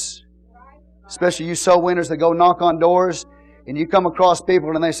this. Especially you soul winners that go knock on doors and you come across people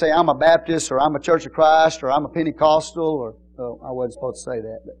and they say, I'm a Baptist or I'm a Church of Christ or I'm a Pentecostal or, I wasn't supposed to say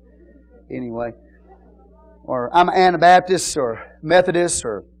that, but anyway. Or I'm an Anabaptist or Methodist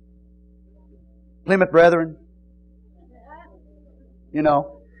or Plymouth Brethren. You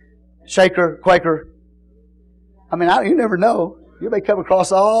know, Shaker, Quaker. I mean, you never know. You may come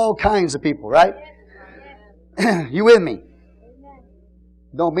across all kinds of people, right? You with me?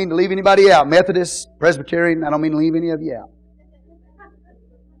 Don't mean to leave anybody out. Methodist, Presbyterian, I don't mean to leave any of you out.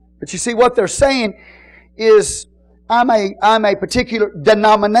 But you see, what they're saying is, I'm a particular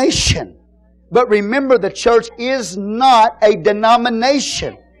denomination. But remember, the church is not a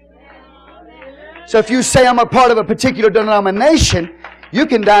denomination. So if you say I'm a part of a particular denomination, you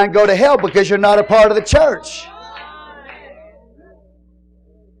can die and go to hell because you're not a part of the church.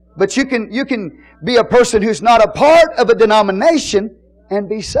 But you can be a person who's not a part of a denomination and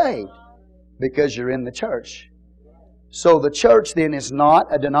be saved because you're in the church. So the church then is not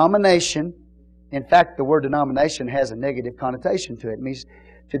a denomination. In fact, the word denomination has a negative connotation to it. It means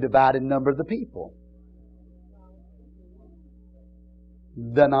to divide and number the people.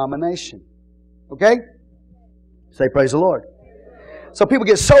 Denomination. Okay? Say praise the Lord. So people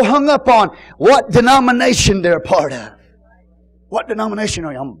get so hung up on what denomination they're a part of. What denomination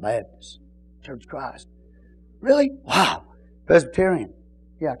are you? I'm a Baptist. Church of Christ. Really? Wow. Presbyterian.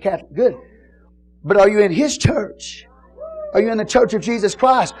 Yeah, Catholic. Good. But are you in His church? Are you in the Church of Jesus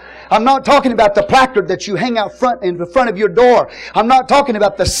Christ? I'm not talking about the placard that you hang out in the front of your door. I'm not talking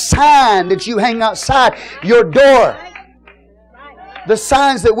about the sign that you hang outside your door. The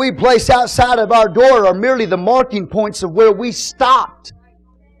signs that we place outside of our door are merely the marking points of where we stopped.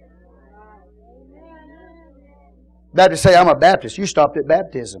 Baptists say, I'm a Baptist. You stopped at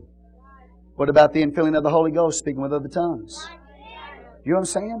baptism. What about the infilling of the Holy Ghost, speaking with other tongues? You know what I'm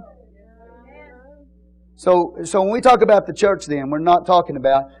saying? So when we talk about the church then, we're not talking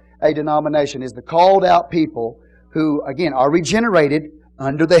about a denomination is the called out people who, again, are regenerated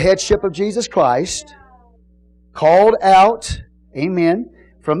under the headship of Jesus Christ, called out, amen,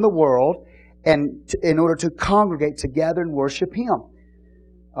 from the world, and in order to congregate together and worship Him.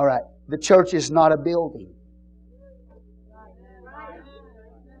 All right, the church is not a building.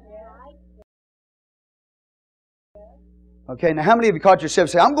 Okay, now how many of you caught yourself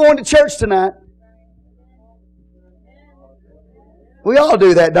saying, I'm going to church tonight? We all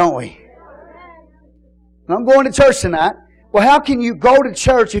do that, don't we? I'm going to church tonight. Well, how can you go to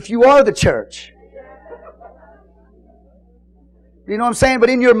church if you are the church? You know what I'm saying? But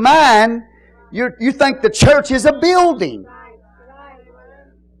in your mind, you think the church is a building.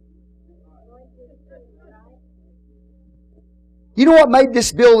 You know what made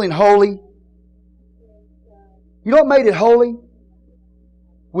this building holy? You know what made it holy?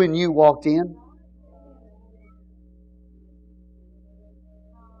 When you walked in.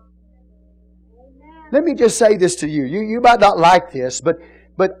 Let me just say this to you. You might not like this, but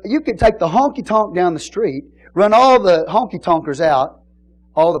you can take the honky-tonk down the street, run all the honky-tonkers out,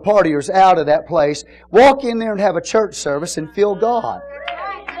 all the partiers out of that place, walk in there and have a church service and feel God.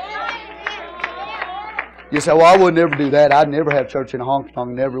 You say, well, I would never do that. I'd never have church in a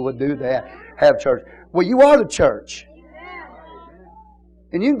honky-tonk. Never would do that. Have church. Well, you are the church.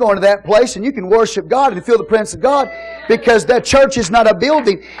 And you can go into that place and you can worship God and feel the presence of God because that church is not a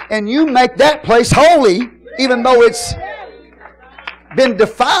building. And you make that place holy even though it's been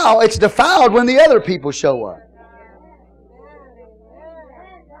defiled. It's defiled when the other people show up.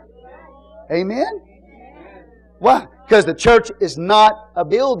 Amen? Why? Because the church is not a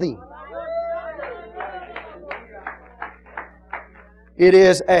building. It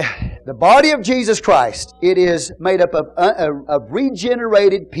is the body of Jesus Christ. It is made up of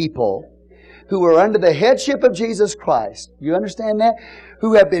regenerated people who are under the headship of Jesus Christ. You understand that?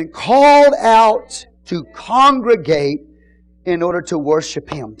 Who have been called out to congregate in order to worship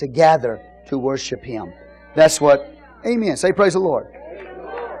Him, to gather to worship Him. That's what, amen. Say praise the Lord.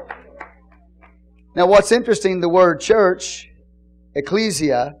 Now what's interesting, the word church,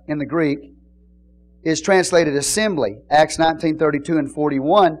 ecclesia in the Greek, is translated assembly, Acts 19:32 and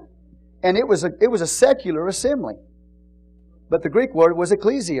 41, and it was a secular assembly. But the Greek word was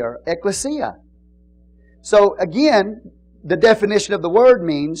ecclesia, or ecclesia. So again, the definition of the word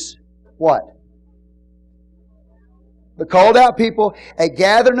means what? The called out people, a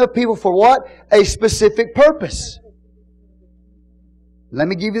gathering of people for what? A specific purpose. Let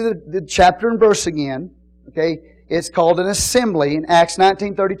me give you the chapter and verse again. Okay, it's called an assembly in Acts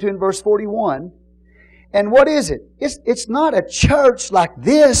 19:32 and verse 41. And what is it? It's not a church like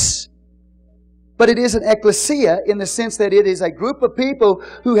this, but it is an ecclesia in the sense that it is a group of people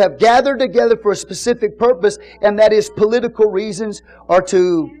who have gathered together for a specific purpose, and that is political reasons or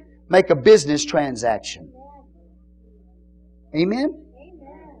to make a business transaction. Amen?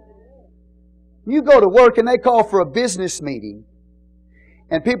 You go to work and they call for a business meeting,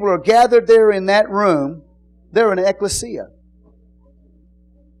 and people are gathered there in that room. They're an ecclesia.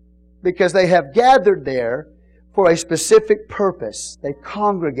 Because they have gathered there for a specific purpose. They've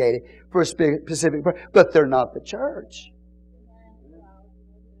congregated for a specific purpose. But they're not the church.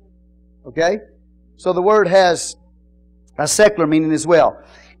 Okay? So the word has a secular meaning as well.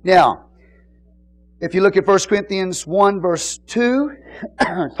 Now, if you look at 1 Corinthians 1 verse 2,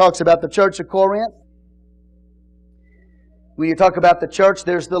 it talks about the church of Corinth. When you talk about the church,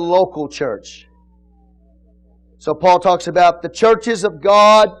 there's the local church. So Paul talks about the churches of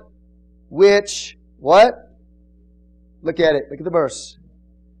God, which, what? Look at it. Look at the verse.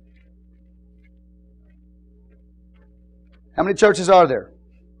 How many churches are there?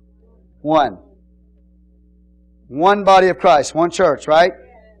 One. One body of Christ. One church, right?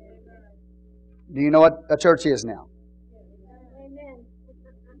 Do you know what a church is now?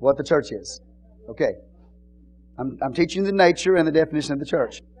 What the church is. Okay. I'm teaching the nature and the definition of the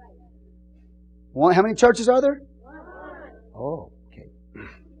church. One. How many churches are there? Oh.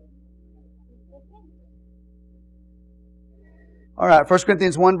 All right, 1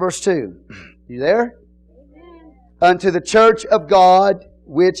 Corinthians 1 verse 2. You there? Amen. Unto the church of God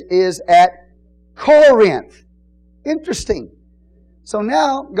which is at Corinth. Interesting. So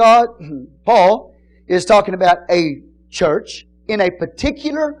now Paul is talking about a church in a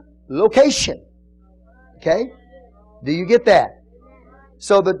particular location. Okay? Do you get that?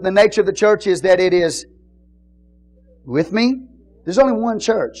 So the nature of the church is that it is, with me, there's only one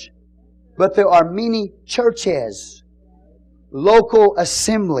church. But there are many churches. Local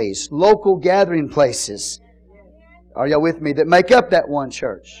assemblies, local gathering places. Are y'all with me? That make up that one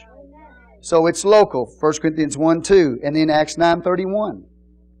church. So it's local. 1 Corinthians 1, 2, and then Acts 9:31.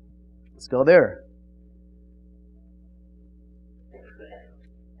 Let's go there.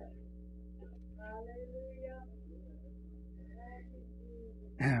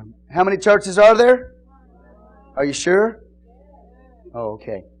 How many churches are there? Are you sure? Oh,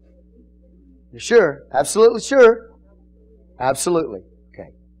 okay. You're sure? Absolutely sure? Absolutely.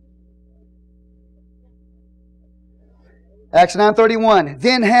 Okay. Acts 9:31.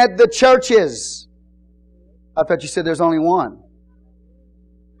 Then had the churches. I thought you said there's only one.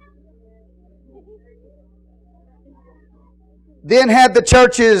 Then had the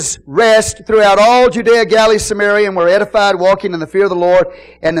churches rest throughout all Judea, Galilee, Samaria, and were edified, walking in the fear of the Lord,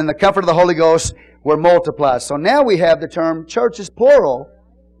 and in the comfort of the Holy Ghost were multiplied. So now we have the term churches plural,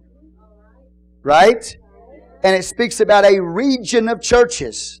 right? And it speaks about a region of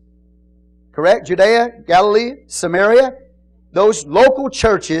churches. Correct? Judea, Galilee, Samaria. Those local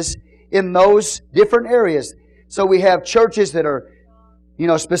churches in those different areas. So we have churches that are,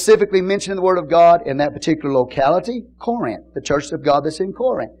 specifically mentioned in the Word of God in that particular locality. Corinth, the church of God that's in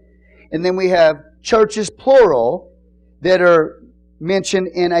Corinth. And then we have churches plural that are mentioned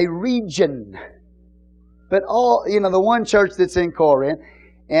in a region. But all, the one church that's in Corinth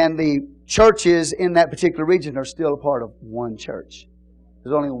and the churches in that particular region are still a part of one church.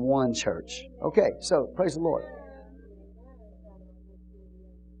 There's only one church. Okay, so praise the Lord.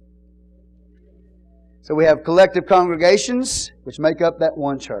 So we have collective congregations which make up that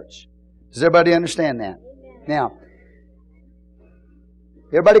one church. Does everybody understand that? Now,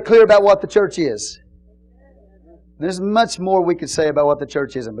 everybody clear about what the church is? There's much more we could say about what the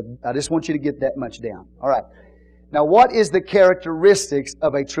church is, but I just want you to get that much down. All right. Now, what is the characteristics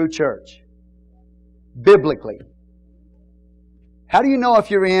of a true church? Biblically. How do you know if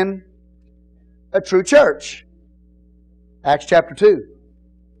you're in a true church? Acts chapter 2.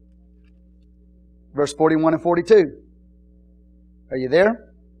 Verse 41 and 42. Are you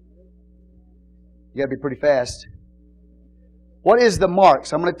there? You got to be pretty fast. What is the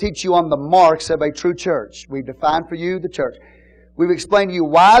marks? I'm going to teach you on the marks of a true church. We've defined for you the church. We've explained to you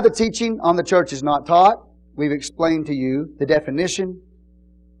why the teaching on the church is not taught. We've explained to you the definition,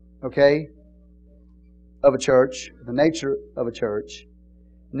 of a church, the nature of a church.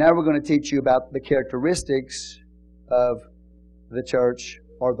 Now we're going to teach you about the characteristics of the church,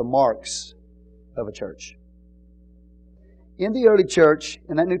 or the marks of a church. In the early church,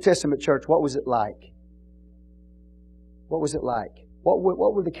 in that New Testament church, what was it like? What was it like? What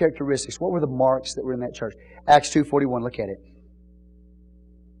were the characteristics? What were the marks that were in that church? Acts 2:41, look at it.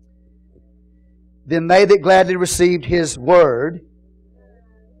 Then they that gladly received His word.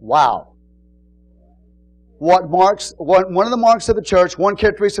 Wow. What marks? One of the marks of the church, one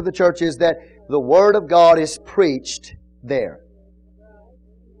characteristic of the church is that the Word of God is preached there.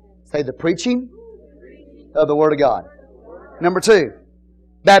 Say the preaching of the Word of God. Number 2,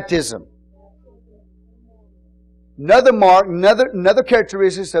 baptism. Another mark, another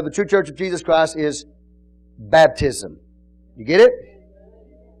characteristic of the true church of Jesus Christ is baptism. You get it?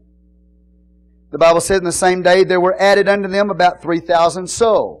 The Bible says in the same day there were added unto them about 3,000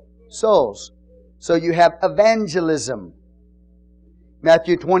 souls. So you have evangelism.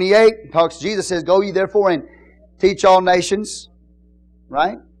 Matthew 28 Jesus says, "Go ye therefore and teach all nations."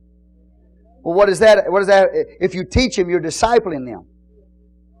 Right? Well, what is that? What is that? If you teach them, you're discipling them.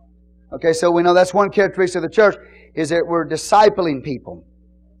 Okay, so we know that's one characteristic of the church, is that we're discipling people.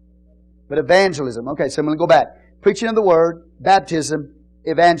 But evangelism. Okay, so I'm going to go back. Preaching of the Word, baptism,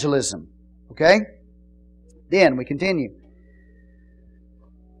 evangelism. Okay? Then we continue.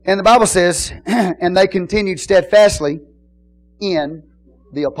 And the Bible says, and they continued steadfastly in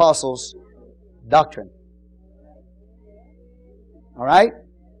the apostles' doctrine. All right?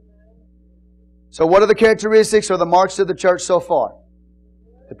 So what are the characteristics or the marks of the church so far?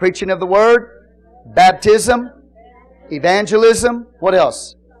 The preaching of the Word, baptism, evangelism. What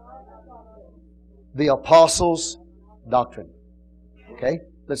else? The apostles' doctrine. Okay?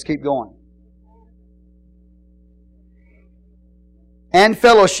 Let's keep going. And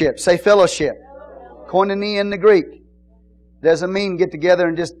fellowship. Say fellowship. Koinonia in the Greek. Doesn't mean get together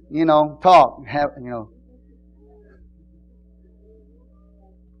and just, talk.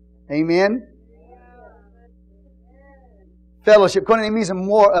 Amen? Fellowship. Koinonia means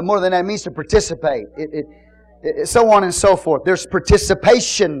more than that. It means to participate. So on and so forth. There's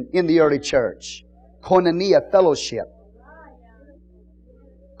participation in the early church. Koinonia, fellowship.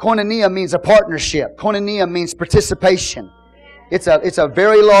 Koinonia means a partnership. Koinonia means participation. It's a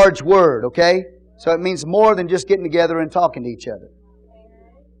very large word, okay? So it means more than just getting together and talking to each other.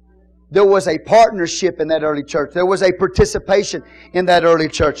 There was a partnership in that early church. There was a participation in that early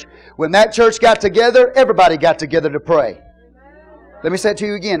church. When that church got together, everybody got together to pray. Let me say it to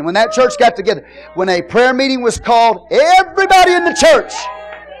you again. When that church got together, when a prayer meeting was called, everybody in the church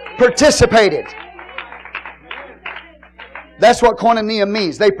participated. That's what koinonia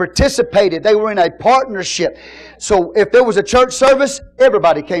means. They participated. They were in a partnership. So if there was a church service,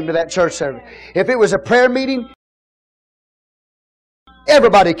 everybody came to that church service. If it was a prayer meeting,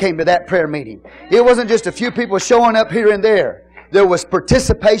 everybody came to that prayer meeting. It wasn't just a few people showing up here and there. There was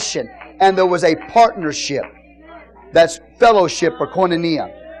participation and there was a partnership. That's fellowship or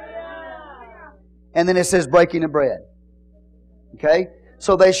koinonia. And then it says breaking of bread. Okay?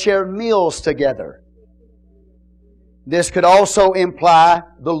 So they share meals together. This could also imply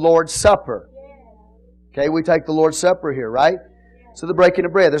the Lord's Supper. Okay, we take the Lord's Supper here, right? So the breaking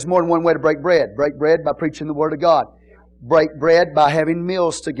of bread. There's more than one way to break bread. Break bread by preaching the Word of God. Break bread by having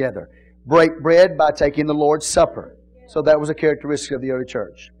meals together. Break bread by taking the Lord's Supper. So that was a characteristic of the early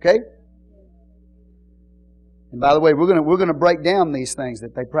church. Okay? And by the way, we're going to break down these things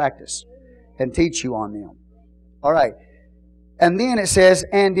that they practice and teach you on them. All right. And then it says,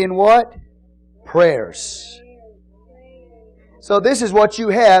 and in what? Prayers. So this is what you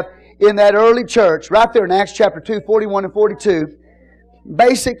have in that early church, right there in Acts chapter 2, 41 and 42.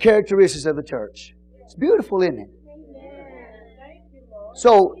 Basic characteristics of the church. It's beautiful, isn't it?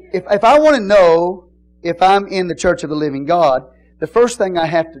 So if I want to know if I'm in the church of the living God, the first thing I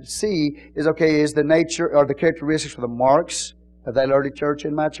have to see is, okay, is the nature or the characteristics or the marks of that early church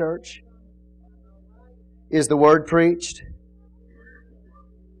in my church? Is the Word preached?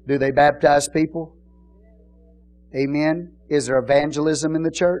 Do they baptize people? Amen. Is there evangelism in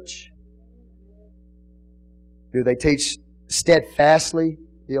the church? Do they teach steadfastly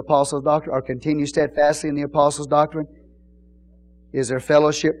the Apostles' doctrine or continue steadfastly in the Apostles' doctrine? Is there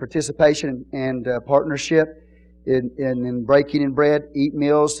fellowship, participation, and partnership in breaking in bread, eat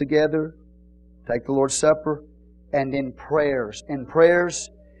meals together, take the Lord's Supper, and in prayers? And prayers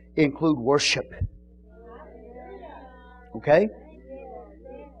include worship. Okay?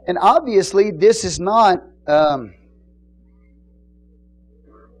 And obviously, this is not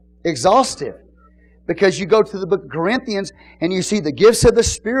exhaustive. Because you go to the book of Corinthians and you see the gifts of the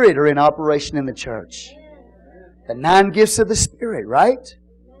Spirit are in operation in the church. The 9 gifts of the Spirit, right?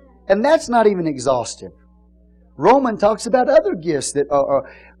 And that's not even exhaustive. Romans talks about other gifts that are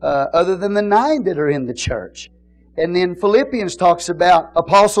other than the 9 that are in the church. And then Philippians talks about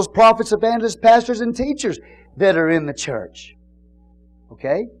apostles, prophets, evangelists, pastors, and teachers that are in the church.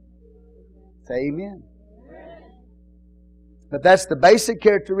 Okay? Say amen. But that's the basic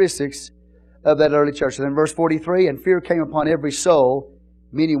characteristics of that early church. And then verse 43, and fear came upon every soul.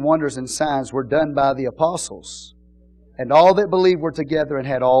 Many wonders and signs were done by the apostles. And all that believed were together and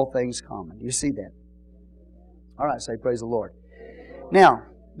had all things common. You see that? All right, say praise the Lord. Now,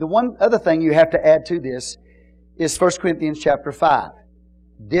 the one other thing you have to add to this is 1 Corinthians chapter 5.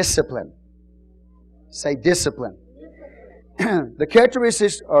 Discipline. Say discipline. The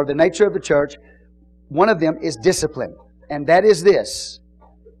characteristics or the nature of the church, one of them is discipline. And that is this.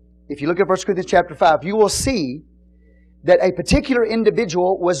 If you look at 1 Corinthians chapter 5, you will see that a particular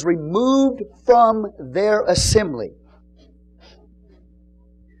individual was removed from their assembly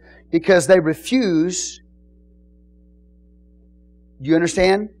because they refuse, do you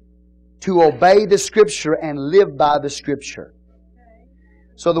understand? To obey the Scripture and live by the Scripture.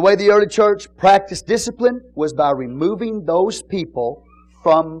 So the way the early church practiced discipline was by removing those people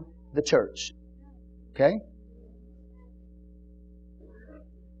from the church. Okay?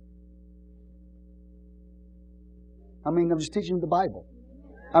 I mean, I'm just teaching the Bible.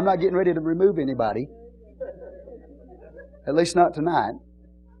 I'm not getting ready to remove anybody. At least not tonight.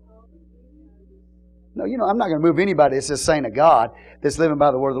 No, I'm not going to move anybody that's a saint of God, that's living by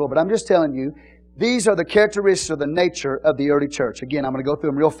the Word of the Lord. But I'm just telling you, these are the characteristics of the nature of the early church. Again, I'm going to go through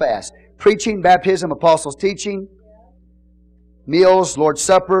them real fast. Preaching, baptism, apostles' teaching, meals, Lord's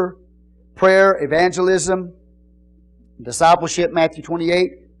Supper, prayer, evangelism, discipleship, Matthew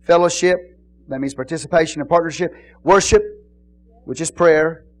 28, fellowship, that means participation and partnership. Worship, which is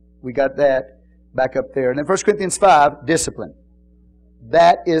prayer. We got that back up there. And then 1 Corinthians 5, discipline.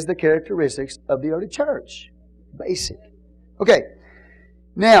 That is the characteristics of the early church. Basic. Okay.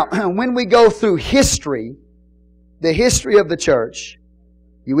 Now, when we go through history, the history of the church,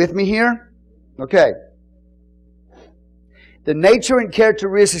 you with me here? Okay. The nature and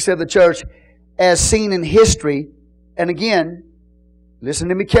characteristics of the church as seen in history, and again, listen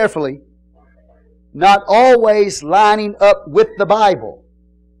to me carefully, not always lining up with the Bible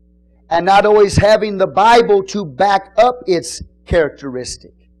and not always having the Bible to back up its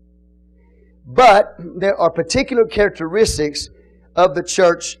characteristic. But there are particular characteristics of the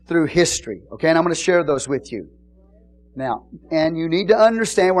church through history. Okay, and I'm going to share those with you. Now, and you need to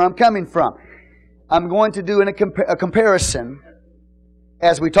understand where I'm coming from. I'm going to do a comparison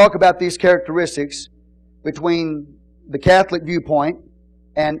as we talk about these characteristics between the Catholic viewpoint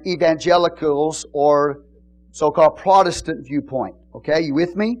and evangelicals or so-called Protestant viewpoint. Okay, you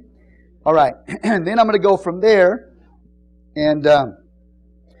with me? All right. And then I'm going to go from there and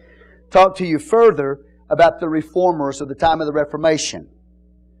talk to you further about the reformers of the time of the Reformation.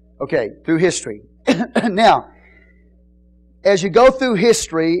 Okay, through history. Now, as you go through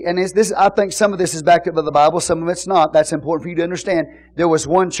history, and I think some of this is backed up by the Bible, some of it's not. That's important for you to understand. There was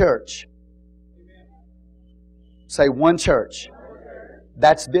one church. Say one church.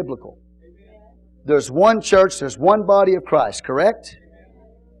 That's biblical. There's one church, there's one body of Christ, correct?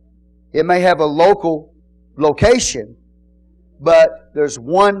 It may have a local location, but there's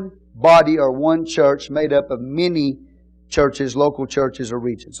one body or one church made up of many churches, local churches or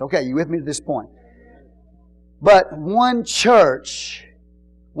regions. Okay, you with me to this point? But one church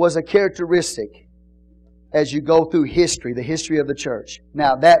was a characteristic as you go through history, the history of the church.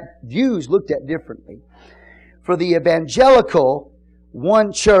 Now, that view is looked at differently. For the evangelical,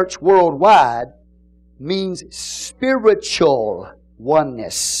 one church worldwide means spiritual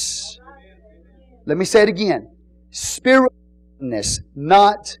oneness. Let me say it again. Spiritual oneness,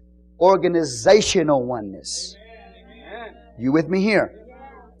 not organizational oneness. You with me here?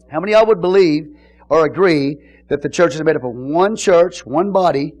 How many of y'all would believe or agree that the church is made up of one church, one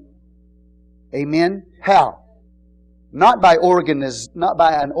body? Amen? How? Not by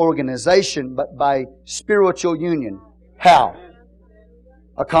an organization, but by spiritual union. How?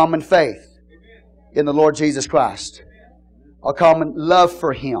 A common faith in the Lord Jesus Christ. A common love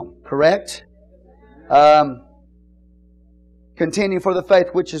for Him. Correct? Continue for the faith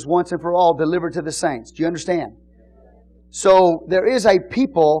which is once and for all delivered to the saints. Do you understand? So there is a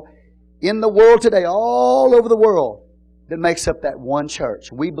people in the world today, all over the world, that makes up that one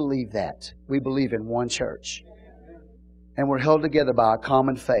church. We believe that. We believe in one church. And we're held together by a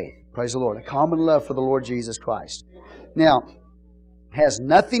common faith. Praise the Lord. A common love for the Lord Jesus Christ. Now, has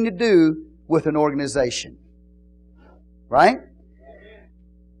nothing to do with an organization. Right?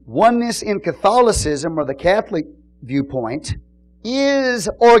 Oneness in Catholicism, or the Catholic viewpoint, is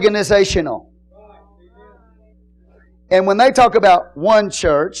organizational. And when they talk about one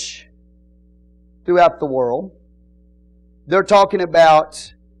church throughout the world, they're talking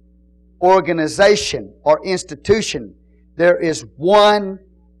about organization or institution. There is one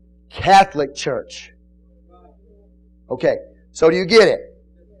Catholic Church. Okay, so do you get it?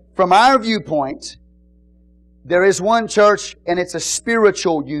 From our viewpoint, there is one church, and it's a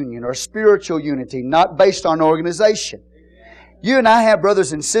spiritual union or spiritual unity, not based on organization. You and I have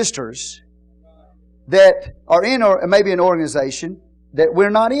brothers and sisters that are in or maybe an organization that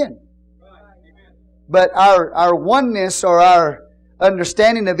we're not in. But our oneness or our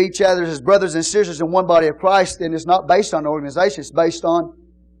understanding of each other as brothers and sisters in one body of Christ then is not based on organization. It's based on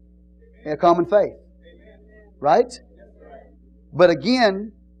a common faith. Right? But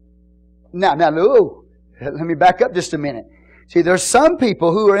again, now, let me back up just a minute. See, there's some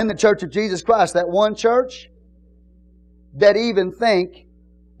people who are in the Church of Jesus Christ, that one church, that even think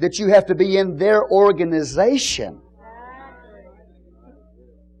that you have to be in their organization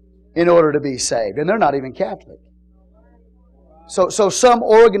in order to be saved. And they're not even Catholic. So some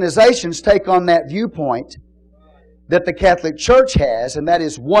organizations take on that viewpoint that the Catholic Church has, and that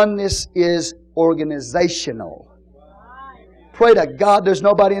is oneness is organizational. Pray to God there's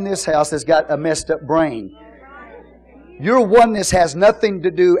nobody in this house that's got a messed up brain. Your oneness has nothing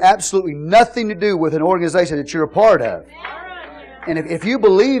to do, absolutely nothing to do with an organization that you're a part of. And if you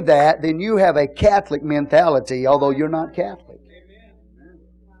believe that, then you have a Catholic mentality, although you're not Catholic.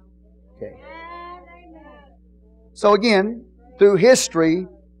 Okay. So again, through history,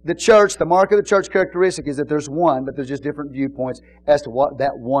 the church, the mark of the church characteristic is that there's one, but there's just different viewpoints as to what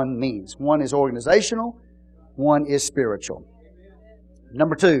that one means. One is organizational, one is spiritual.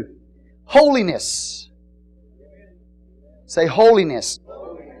 Number 2, holiness. Say holiness.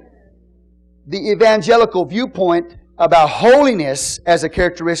 The evangelical viewpoint about holiness as a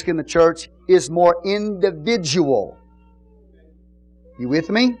characteristic in the church is more individual. You with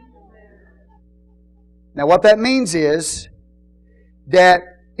me? Now what that means is that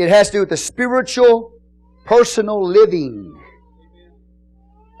it has to do with the spiritual, personal living.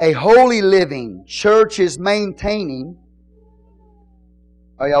 A holy living. Church is maintaining.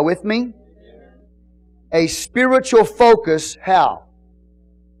 Are y'all with me? A spiritual focus. How?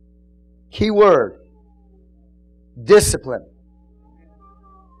 Key word. Discipline.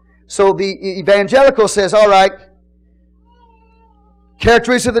 So the evangelical says, all right,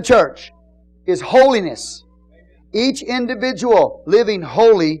 characteristic of the church is holiness. Each individual living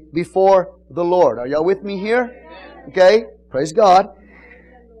holy before the Lord. Are y'all with me here? Okay. Praise God.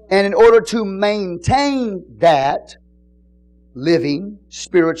 And in order to maintain that living,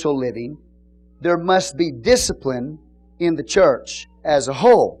 spiritual living, there must be discipline in the church as a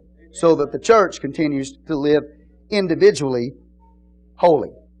whole, so that the church continues to live individually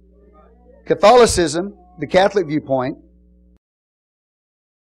holy. Catholicism, the Catholic viewpoint,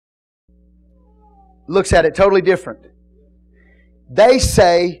 looks at it totally different. They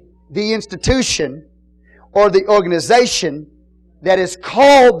say the institution or the organization that is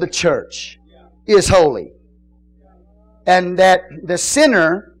called the church is holy, and that the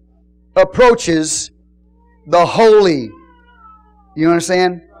sinner approaches the holy. You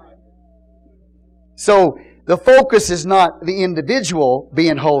understand? So the focus is not the individual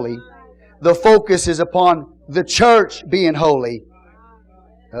being holy. The focus is upon the church being holy.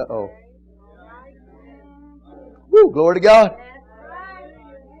 Uh-oh. Woo, glory to God.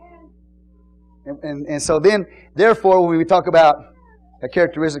 And so then, therefore, when we talk about a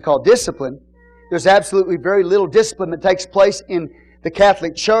characteristic called discipline, there's absolutely very little discipline that takes place in the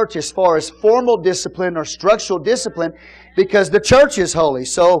Catholic Church as far as formal discipline or structural discipline, because the church is holy.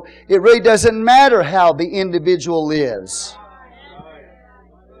 So it really doesn't matter how the individual lives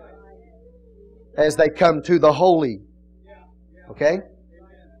as they come to the holy. Okay?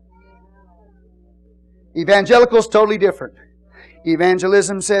 Evangelical is totally different.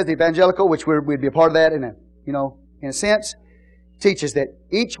 Evangelism says, the evangelical, which we'd be a part of that in a sense, teaches that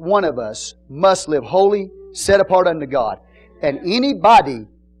each one of us must live holy, set apart unto God. And anybody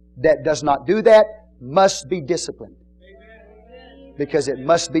that does not do that must be disciplined, because it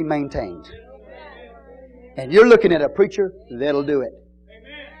must be maintained. And you're looking at a preacher that'll do it.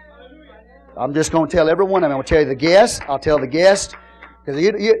 I'm just going to tell every one of them. I'm going to tell you the guest. I'll tell the guest. Because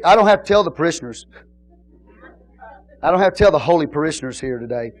I don't have to tell the parishioners. I don't have to tell the holy parishioners here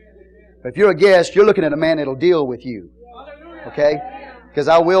today. But if you're a guest, you're looking at a man that'll deal with you. Okay? Because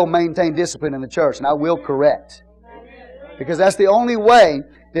I will maintain discipline in the church, and I will correct. Because that's the only way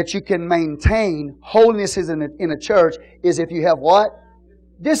that you can maintain holiness in a church, is if you have what?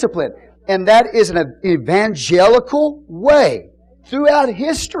 Discipline. And that is an evangelical way throughout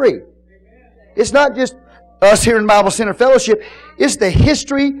history. It's not just us here in Bible Center Fellowship. It's the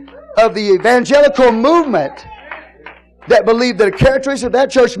history of the evangelical movement that believed that a characteristic of that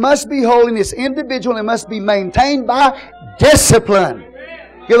church must be holiness, individual, and must be maintained by discipline.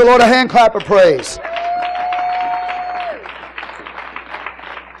 Give the Lord a hand clap of praise.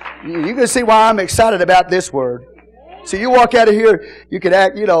 You can see why I'm excited about this word. So you walk out of here, you can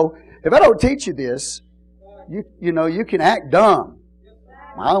act, if I don't teach you this, you can act dumb.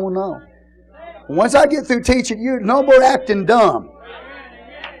 I don't know. Once I get through teaching you, no more acting dumb.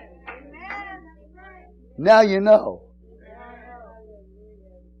 Now you know.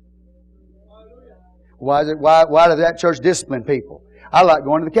 Why does that church discipline people? I like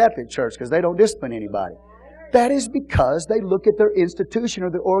going to the Catholic Church because they don't discipline anybody. That is because they look at their institution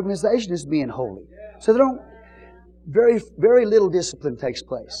or their organization as being holy. So they don't. Very, very little discipline takes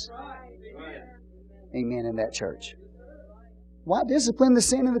place. Amen. In that church. Why discipline the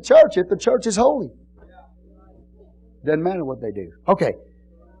sin in the church if the church is holy? Doesn't matter what they do. Okay.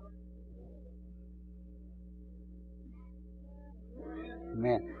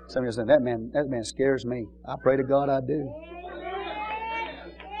 Man, some of you saying that man scares me. I pray to God I do.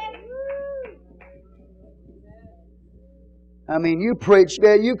 I mean, you preach,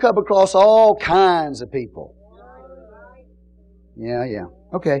 you come across all kinds of people. Yeah.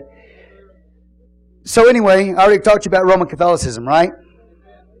 Okay. So anyway, I already talked to you about Roman Catholicism, right?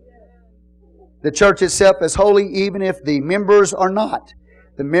 The church itself is holy even if the members are not.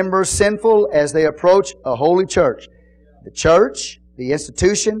 The members sinful as they approach a holy church. The church, the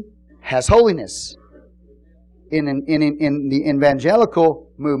institution, has holiness. In the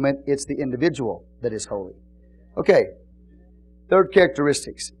evangelical movement, it's the individual that is holy. Okay. Third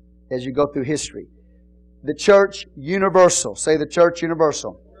characteristics as you go through history. The church universal. Say the church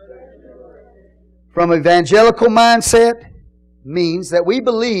universal. From evangelical mindset means that we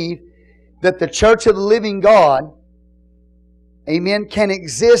believe that the church of the living God, amen, can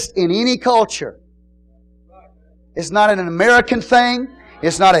exist in any culture. It's not an American thing.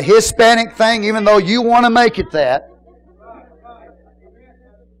 It's not a Hispanic thing, even though you want to make it that.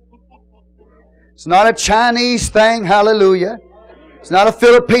 It's not a Chinese thing, hallelujah. It's not a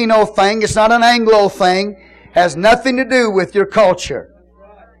Filipino thing. It's not an Anglo thing. It has nothing to do with your culture.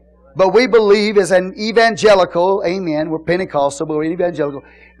 But we believe as an evangelical, amen, we're Pentecostal, but we're evangelical,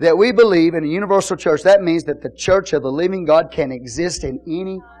 that we believe in a universal church. That means that the church of the living God can exist in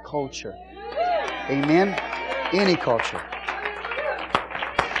any culture. Amen. Any culture.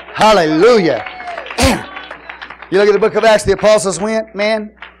 Hallelujah. You look at the book of Acts, the apostles went,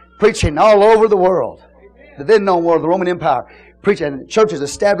 man, preaching all over the world. The then known world, the Roman Empire. Preaching, churches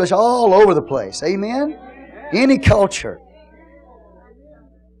established all over the place. Amen? Any culture.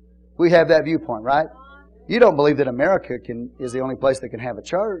 We have that viewpoint, right? You don't believe that America is the only place that can have a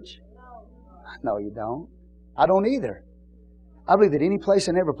church. No, you don't. I don't either. I believe that any place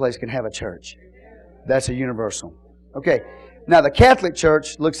and every place can have a church. That's a universal. Okay. Now, the Catholic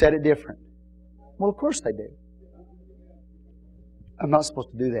Church looks at it different. Well, of course they do. I'm not supposed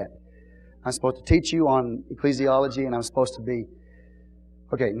to do that. I'm supposed to teach you on ecclesiology, and I'm supposed to be,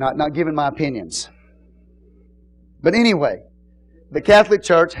 not giving my opinions. But anyway, the Catholic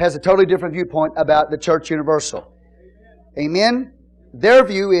Church has a totally different viewpoint about the Church Universal. Amen? Their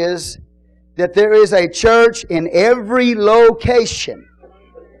view is that there is a church in every location.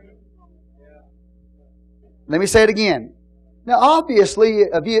 Let me say it again. Now, obviously,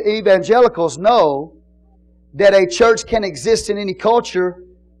 evangelicals know that a church can exist in any culture,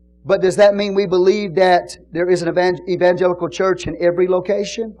 but does that mean we believe that there is an evangelical church in every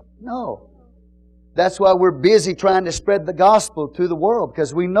location? No. That's why we're busy trying to spread the gospel to the world,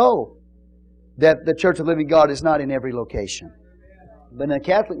 because we know that the Church of the Living God is not in every location. But in a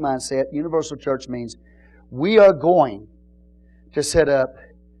Catholic mindset, universal church means we are going to set up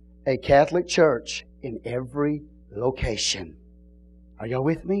a Catholic church in every location. Are y'all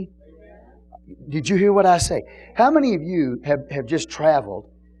with me? Did you hear what I say? How many of you have just traveled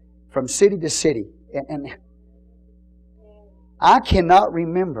from city to city? And I cannot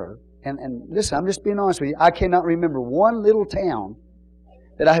remember, and listen, I'm just being honest with you, I cannot remember one little town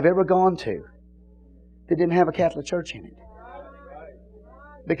that I have ever gone to that didn't have a Catholic church in it.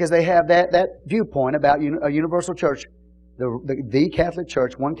 Because they have that viewpoint about a universal church, the Catholic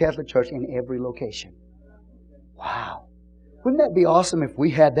church, one Catholic church in every location. Wow. Wouldn't that be awesome if we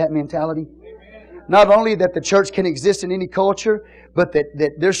had that mentality? Not only that the church can exist in any culture, but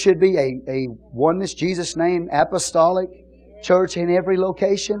that there should be a oneness, Jesus' name, apostolic church in every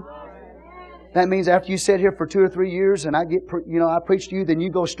location. That means after you sit here for 2 or 3 years and I preach to you, then you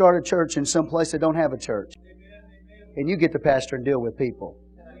go start a church in some place that don't have a church. And you get to pastor and deal with people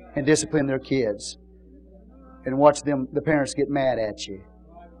and discipline their kids and watch the parents get mad at you.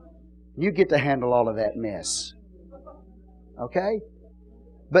 You get to handle all of that mess. Okay?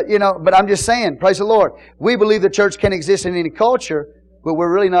 But I'm just saying, praise the Lord, we believe the church can exist in any culture, but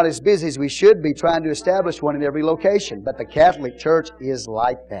we're really not as busy as we should be trying to establish one in every location. But the Catholic Church is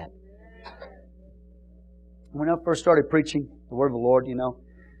like that. When I first started preaching the Word of the Lord,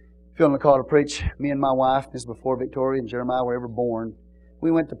 feeling the call to preach, me and my wife, this is before Victoria and Jeremiah were ever born,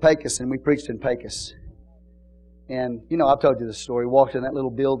 we went to Pecos and we preached in Pecos. And, I've told you this story. Walked in that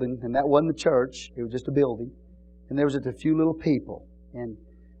little building, and that wasn't the church. It was just a building. And there was just a few little people. And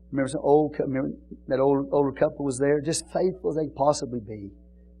remember that older couple was there, just faithful as they could possibly be.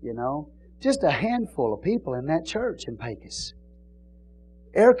 Just a handful of people in that church in Pecos.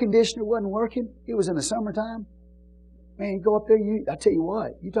 Air conditioner wasn't working. It was in the summertime. Man, you go up there, I tell you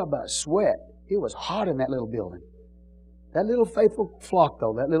what, you talk about sweat. It was hot in that little building. That little faithful flock,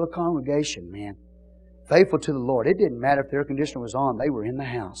 though, that little congregation, man, faithful to the Lord. It didn't matter if the air conditioner was on. They were in the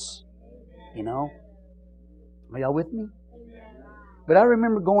house. Are y'all with me? But I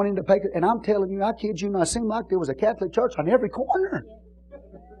remember going into Pecos, and I'm telling you, I kid you not, it seemed like there was a Catholic church on every corner.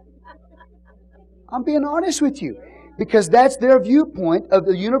 I'm being honest with you. Because that's their viewpoint of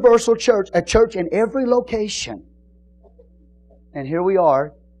the universal church, a church in every location. And here we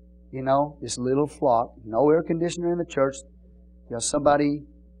are, this little flock, no air conditioner in the church. Somebody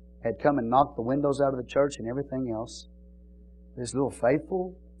had come and knocked the windows out of the church and everything else. This little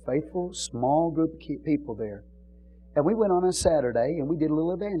faithful, small group of people there. And we went on a Saturday and we did a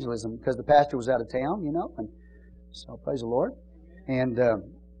little evangelism because the pastor was out of town, and so praise the Lord. And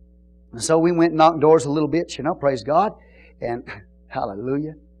so we went and knocked doors a little bit, praise God. And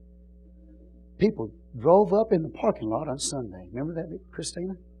hallelujah. People drove up in the parking lot on Sunday. Remember that,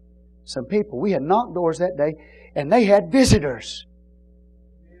 Christina? Some people. We had knocked doors that day and they had visitors.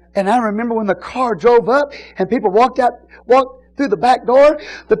 And I remember when the car drove up and people walked through the back door,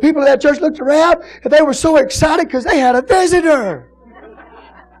 the people of that church looked around and they were so excited because they had a visitor.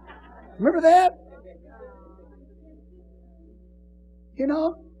 Remember that?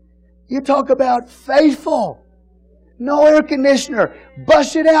 You talk about faithful. No air conditioner.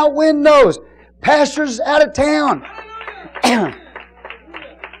 Busted out windows. Pastors out of town.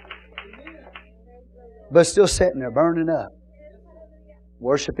 But still sitting there burning up.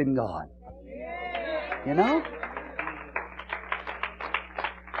 Worshiping God.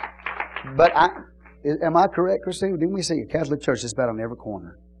 But Am I correct, Christine? Didn't we see a Catholic church just about on every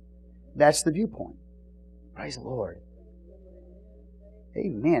corner? That's the viewpoint. Praise the Lord.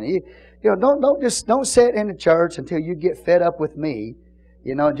 Amen. Don't sit in the church until you get fed up with me.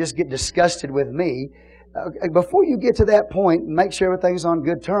 Just get disgusted with me. Before you get to that point, make sure everything's on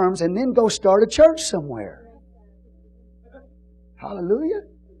good terms, and then go start a church somewhere. Hallelujah.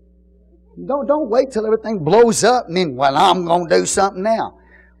 Don't wait till everything blows up and then, well, I'm going to do something now.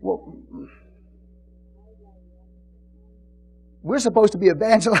 Well, we're supposed to be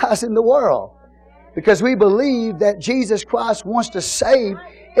evangelizing the world because we believe that Jesus Christ wants to save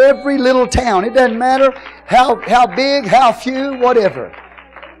every little town. It doesn't matter how big, how few, whatever.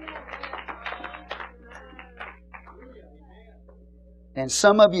 And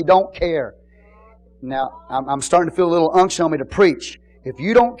some of you don't care. Now, I'm starting to feel a little unction on me to preach. If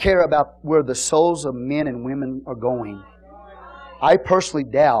you don't care about where the souls of men and women are going, I personally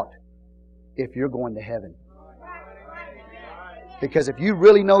doubt if you're going to heaven. Because if you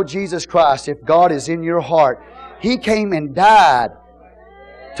really know Jesus Christ, if God is in your heart, He came and died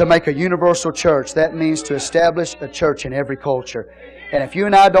to make a universal church. That means to establish a church in every culture. And if you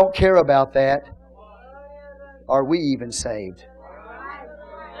and I don't care about that, are we even saved?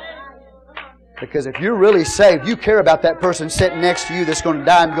 Because if you're really saved, you care about that person sitting next to you that's going to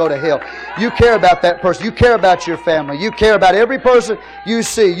die and go to hell. You care about that person. You care about your family. You care about every person you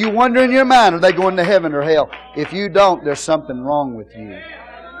see. You wonder in your mind, are they going to heaven or hell? If you don't, there's something wrong with you.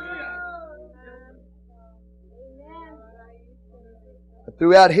 But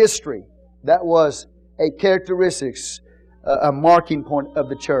throughout history, that was a characteristics, a marking point of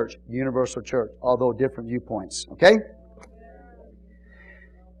the church, the universal church, although different viewpoints. Okay?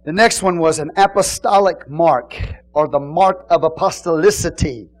 The next one was an apostolic mark, or the mark of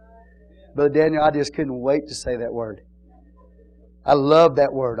apostolicity. Brother Daniel, I just couldn't wait to say that word. I love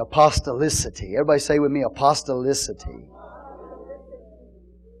that word, apostolicity. Everybody say with me, apostolicity.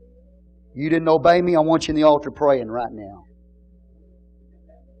 You didn't obey me, I want you in the altar praying right now.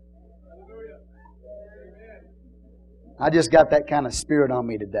 I just got that kind of spirit on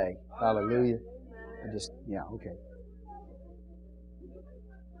me today. Hallelujah. Okay.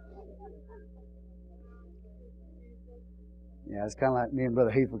 Yeah, it's kind of like me and Brother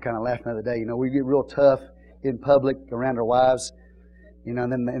Heath were kind of laughing the other day. We get real tough in public around our wives, and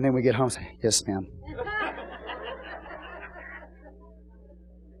then we get home and say, "Yes, ma'am."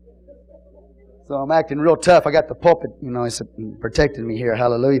 So I'm acting real tough. I got the pulpit, it's protecting me here.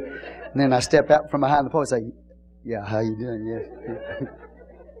 Hallelujah. And then I step out from behind the pulpit and say, "Yeah, how you doing?"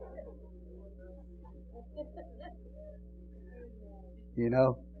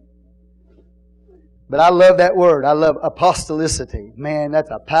 Yes. But I love that word. I love apostolicity. Man, that's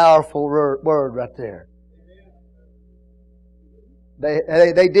a powerful word right there.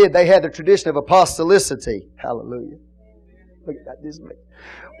 They did. They had the tradition of apostolicity. Hallelujah. Look at that.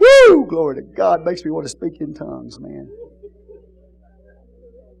 Woo! Glory to God. Makes me want to speak in tongues, man.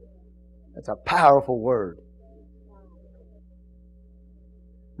 That's a powerful word.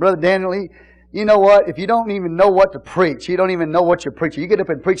 Brother Daniel, you know what? If you don't even know what to preach, you don't even know what you're preaching. You get up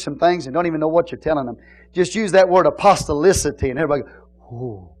and preach some things and don't even know what you're telling them. Just use that word apostolicity and everybody goes,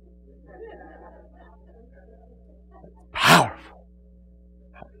 "Ooh." Powerful.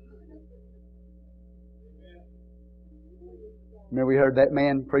 Remember we heard that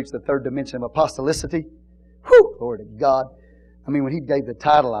man preach the third dimension of apostolicity? Whew! Glory to God. When he gave the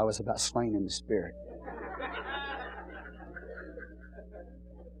title, I was about slain in the Spirit.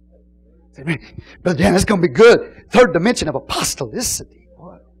 Brother Dan, it's going to be good. Third dimension of apostolicity.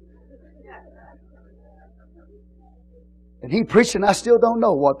 What? And he preached, and I still don't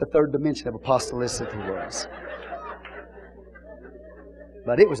know what the third dimension of apostolicity was.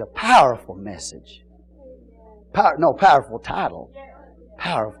 But it was a powerful message. Powerful title.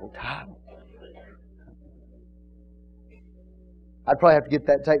 Powerful title. I'd probably have to get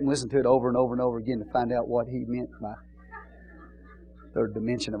that tape and listen to it over and over and over again to find out what he meant by third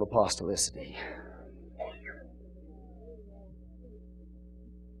dimension of apostolicity.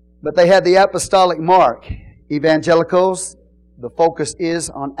 But they had the apostolic mark. Evangelicals, the focus is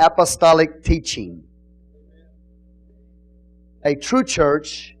on apostolic teaching. A true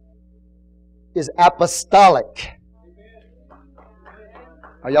church is apostolic.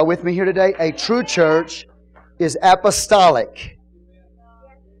 Are y'all with me here today? A true church is apostolic.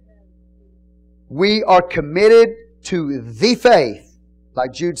 We are committed to the faith.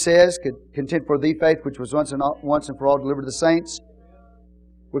 Like Jude says, content for the faith which was once and for all delivered to the saints.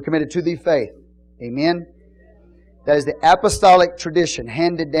 We're committed to the faith. Amen. That is the apostolic tradition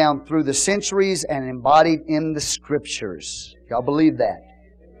handed down through the centuries and embodied in the Scriptures. Y'all believe that?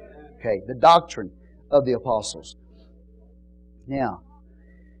 Okay, the doctrine of the apostles. Now,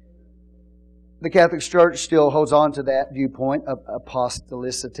 the Catholic Church still holds on to that viewpoint of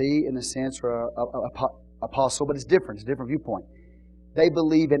apostolicity in a sense, or apostle, but it's different. It's a different viewpoint. They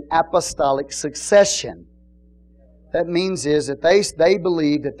believe in apostolic succession. That means is that they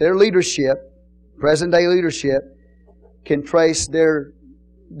believe that their leadership, present day leadership, can trace their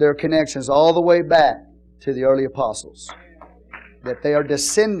connections all the way back to the early apostles. That they are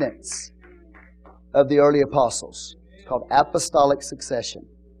descendants of the early apostles. It's called apostolic succession.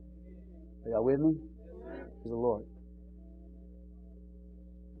 Are y'all with me? Praise the Lord.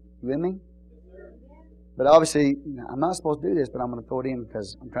 You with me? But obviously, I'm not supposed to do this, but I'm going to throw it in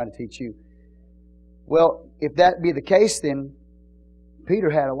because I'm trying to teach you. Well, if that be the case, then Peter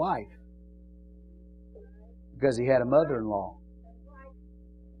had a wife because he had a mother-in-law.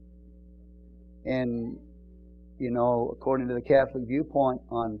 And, you know, according to the Catholic viewpoint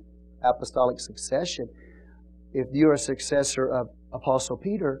on apostolic succession, if you're a successor of Apostle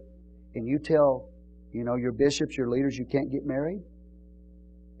Peter and you tell, you know, your bishops, your leaders, you can't get married,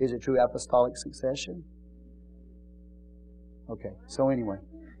 is it true apostolic succession? Okay, so anyway,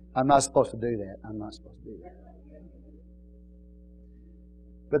 I'm not supposed to do that. I'm not supposed to do that.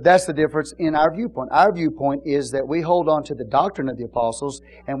 But that's the difference in our viewpoint. Our viewpoint is that we hold on to the doctrine of the apostles,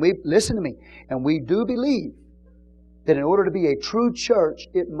 and we, listen to me, and we do believe that in order to be a true church,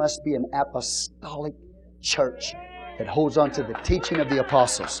 it must be an apostolic church that holds on to the teaching of the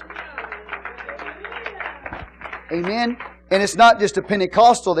apostles. Amen? And it's not just a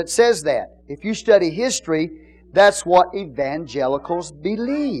Pentecostal that says that. If you study history, that's what evangelicals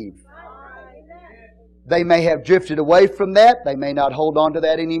believe. They may have drifted away from that. They may not hold on to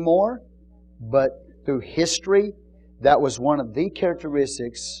that anymore. But through history, that was one of the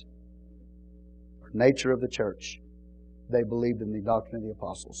characteristics or nature of the church. They believed in the doctrine of the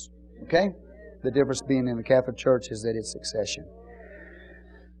apostles. Okay? The difference being in the Catholic Church is that it's succession.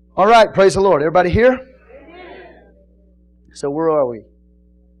 All right, praise the Lord. Everybody here? So where are we?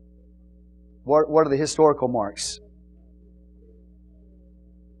 What are the historical marks?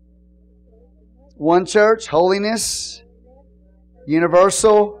 One church, holiness,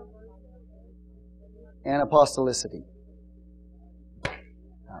 universal, and apostolicity.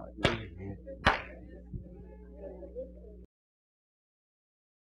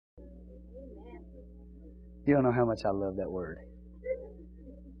 You don't know how much I love that word.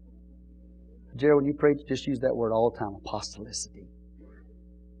 Gerald, when you preach, just use that word all the time, apostolicity.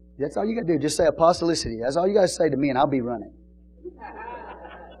 That's all you got to do. Just say apostolicity. That's all you got to say to me, and I'll be running.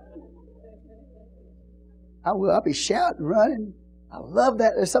 I will. I'll be shouting, running. I love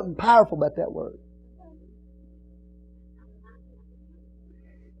that. There's something powerful about that word.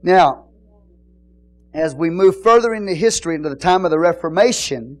 Now, as we move further into history, into the time of the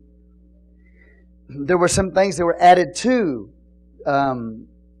Reformation, there were some things that were added to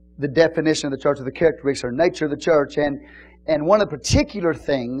the definition of the church, or the characteristics or nature of the church. And one of the particular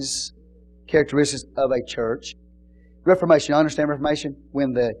things, characteristics of a church, Reformation, you understand Reformation?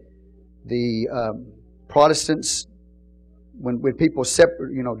 When the Protestants, when people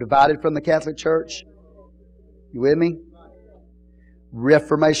divided from the Catholic Church. You with me?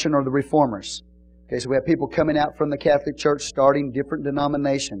 Reformation or the Reformers. Okay, so we have people coming out from the Catholic Church starting different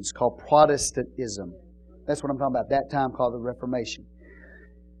denominations called Protestantism. That's what I'm talking about. That time called the Reformation.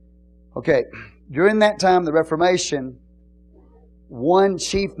 Okay, during that time, the Reformation, one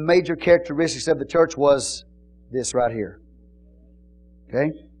chief major characteristic of the church was this right here.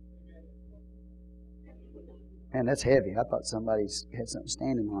 Okay? Man, that's heavy. I thought somebody had something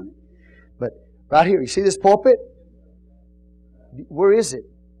standing on it. But right here, you see this pulpit? Where is it?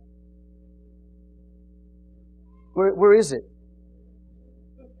 Where is it?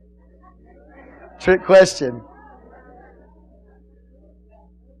 Trick question.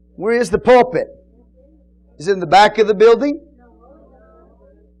 Where is the pulpit? Is it in the back of the building?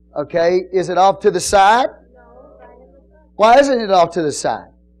 Okay. Is it off to the side? Why isn't it off to the side?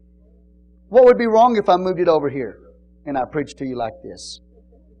 What would be wrong if I moved it over here and I preached to you like this?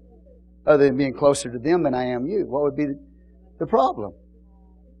 Other than being closer to them than I am you. What would be the problem?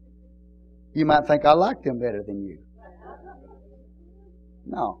 You might think I like them better than you.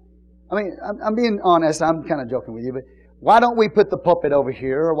 No. I mean, I'm being honest. I'm kind of joking with you, but why don't we put the pulpit over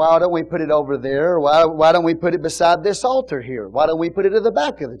here? Or why don't we put it over there? Or why don't we put it beside this altar here? Why don't we put it at the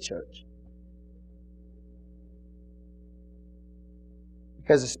back of the church?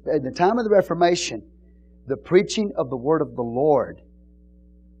 Because at the time of the Reformation, the preaching of the Word of the Lord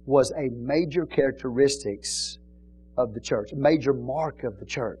was a major characteristics of the church, a major mark of the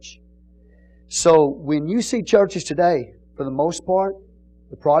church. So when you see churches today, for the most part,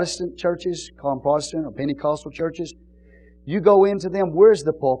 The Protestant churches, call them Protestant or Pentecostal churches, you go into them, where's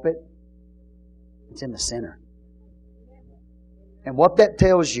the pulpit? It's in the center. And what that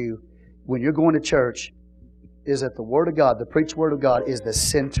tells you when you're going to church is that the Word of God, the preached Word of God, is the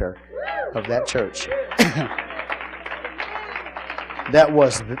center of that church. That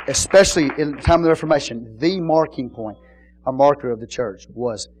was, especially in the time of the Reformation, the marking point, a marker of the church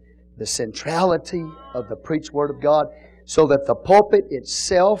was the centrality of the preached Word of God, so that the pulpit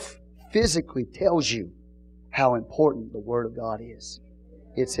itself physically tells you how important the Word of God is.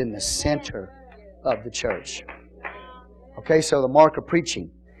 It's in the center of the church. Okay, so the mark of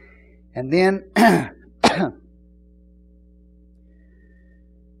preaching. And then,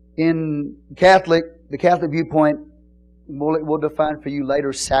 in the Catholic viewpoint, we'll define for you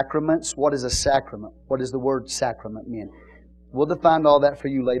later sacraments. What is a sacrament? What does the word sacrament mean? We'll define all that for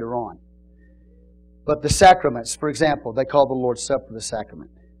you later on. But the sacraments, for example, they call the Lord's Supper the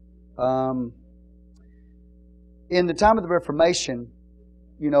sacrament. In the time of the Reformation,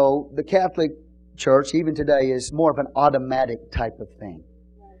 the Catholic Church, even today, is more of an automatic type of thing.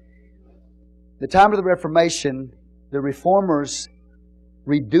 The time of the Reformation, the Reformers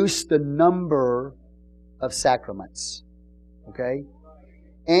reduced the number of sacraments. Okay?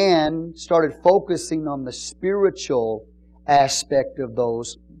 And started focusing on the spiritual aspect of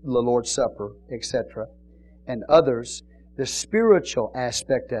those, the Lord's Supper, etc. And others, the spiritual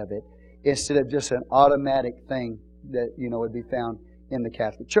aspect of it, instead of just an automatic thing that, would be found in the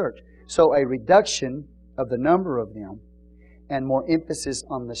Catholic Church. So a reduction of the number of them and more emphasis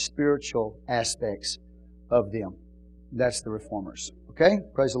on the spiritual aspects of them. That's the Reformers. Okay?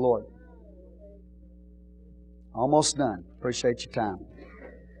 Praise the Lord. Almost done. Appreciate your time.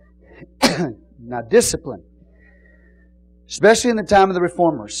 Now, discipline. Especially in the time of the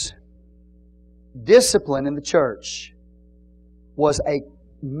Reformers. Discipline in the church was a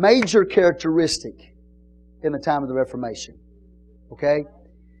major characteristic in the time of the Reformation. Okay?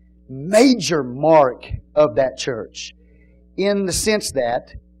 Major mark of that church. In the sense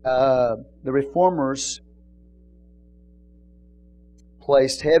that the Reformers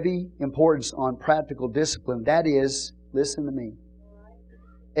placed heavy importance on practical discipline. That is, listen to me,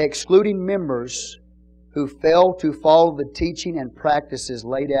 excluding members who fail to follow the teaching and practices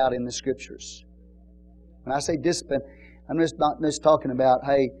laid out in the Scriptures. When I say discipline, I'm just not just talking about,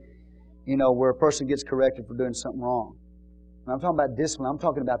 hey, where a person gets corrected for doing something wrong. When I'm talking about discipline, I'm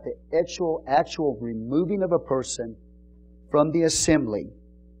talking about the actual removing of a person from the assembly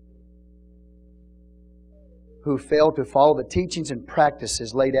who failed to follow the teachings and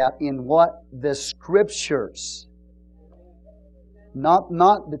practices laid out in what? The Scriptures. Not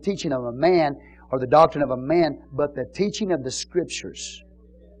the teaching of a man or the doctrine of a man, but the teaching of the Scriptures.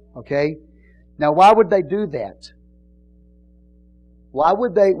 Okay? Now, why would they do that? Why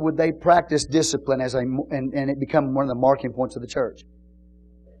would they practice discipline and it become one of the marking points of the church?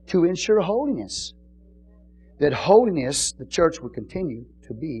 To ensure holiness. That holiness, the church would continue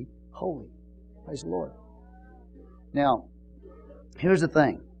to be holy. Praise the Lord. Now, here's the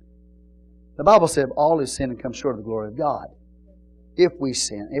thing. The Bible said all have sinned and come short of the glory of God. If we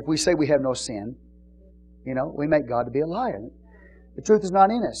sin, if we say we have no sin, we make God to be a liar. The truth is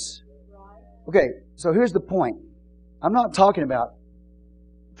not in us. Okay, so here's the point. I'm not talking about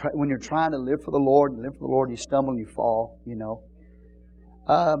when you're trying to live for the Lord, you stumble and you fall,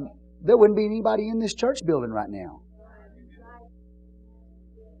 there wouldn't be anybody in this church building right now.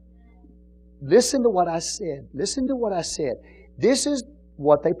 Listen to what I said. Listen to what I said. This is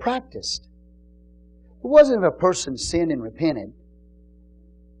what they practiced. It wasn't if a person sinned and repented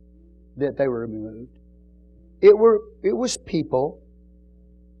that they were removed. It was people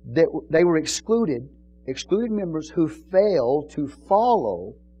that they were excluded members who failed to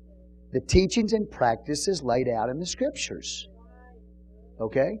follow the teachings and practices laid out in the Scriptures.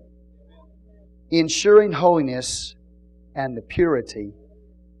 Okay? Ensuring holiness and the purity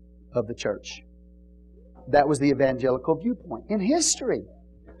of the church. That was the evangelical viewpoint in history.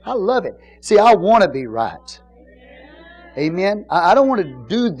 I love it. See, I want to be right. Amen? I don't want to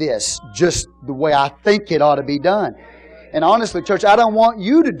do this just the way I think it ought to be done. And honestly, church, I don't want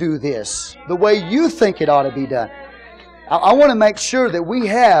you to do this the way you think it ought to be done. I want to make sure that we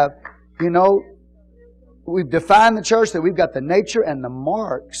have, we've defined the church, that we've got the nature and the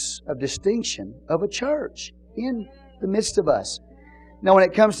marks of distinction of a church in the midst of us. Now, when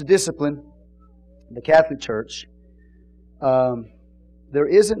it comes to discipline, the Catholic Church, there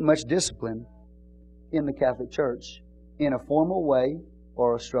isn't much discipline in the Catholic Church in a formal way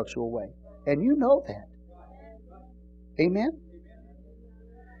or a structural way. And you know that. Amen?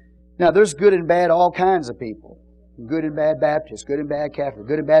 Now, there's good and bad, all kinds of people. Good and bad Baptists, good and bad Catholics,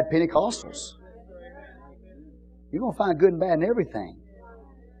 good and bad Pentecostals. You're going to find good and bad in everything.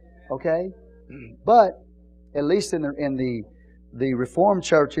 Okay? But at least in the Reformed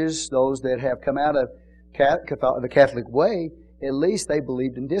churches, those that have come out of the Catholic way, at least they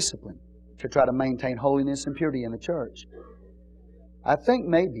believed in discipline to try to maintain holiness and purity in the church. I think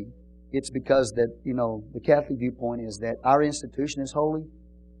maybe it's because that, the Catholic viewpoint is that our institution is holy.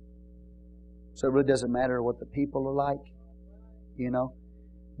 So it really doesn't matter what the people are like.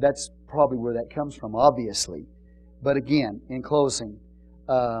 That's probably where that comes from, obviously. But again, in closing,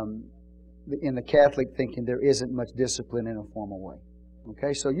 in the Catholic thinking, there isn't much discipline in a formal way.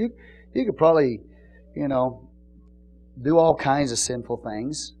 Okay, so you could probably, do all kinds of sinful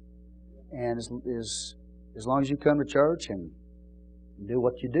things, and as long as you come to church and do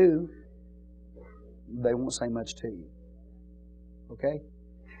what you do, they won't say much to you. Okay?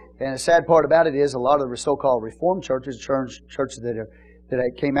 And the sad part about it is a lot of the so-called Reformed churches, churches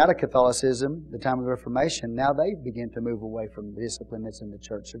that came out of Catholicism, the time of the Reformation, now they begin to move away from the discipline that's in the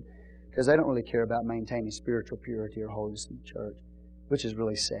church because they don't really care about maintaining spiritual purity or holiness in the church, which is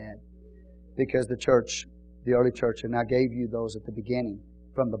really sad. Because the early church, and I gave you those at the beginning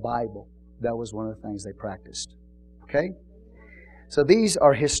from the Bible, that was one of the things they practiced. Okay? So these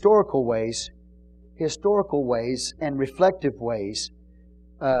are historical ways and reflective ways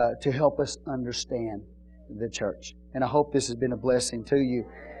to help us understand the church. And I hope this has been a blessing to you.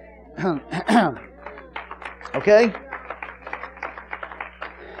 Okay?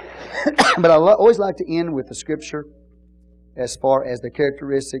 But I always like to end with the Scripture as far as the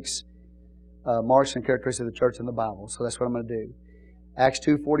characteristics, marks and characteristics of the church in the Bible. So that's what I'm going to do. Acts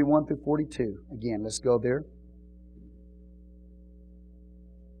 2:41 through 42. Again, let's go there.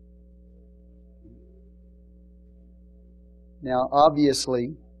 Now,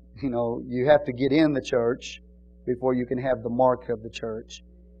 obviously, you have to get in the church before you can have the mark of the church.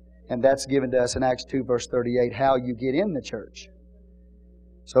 And that's given to us in Acts 2, verse 38, how you get in the church.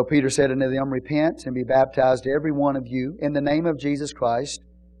 So Peter said unto them, Repent and be baptized every one of you in the name of Jesus Christ.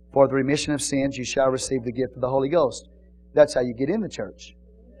 For the remission of sins you shall receive the gift of the Holy Ghost. That's how you get in the church.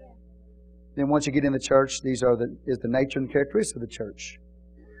 Then once you get in the church, is the nature and characteristics of the church.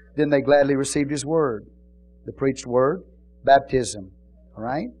 Then they gladly received His Word, the preached Word, baptism. All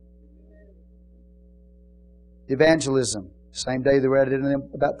right? Evangelism. Same day they were added in them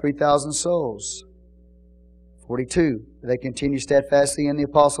about 3,000 souls. 42. They continue steadfastly in the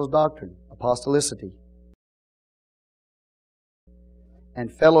apostles' doctrine, apostolicity.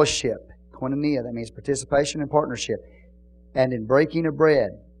 And fellowship, koinonia, that means participation and partnership. And in breaking of bread,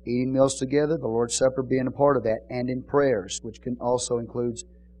 eating meals together, the Lord's Supper being a part of that, and in prayers, which also includes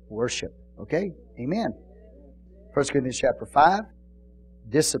worship. Okay? Amen. 1 Corinthians chapter 5,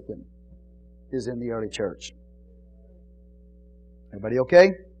 discipline is in the early church. Everybody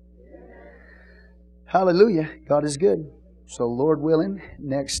okay? Hallelujah. God is good. So Lord willing,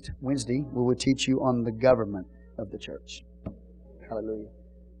 next Wednesday we will teach you on the government of the church. Hallelujah.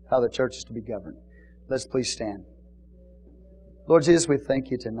 How the church is to be governed. Let's please stand. Lord Jesus, we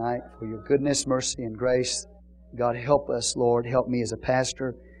thank You tonight for Your goodness, mercy, and grace. God, help us, Lord. Help me as a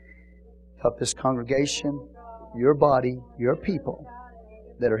pastor. Help this congregation, Your body, Your people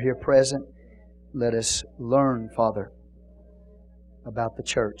that are here present. Let us learn, Father, about the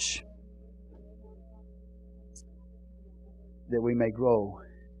church, that we may grow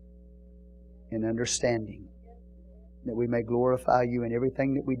in understanding, that we may glorify You in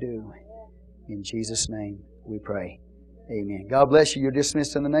everything that we do. In Jesus' name we pray. Amen. God bless you. You're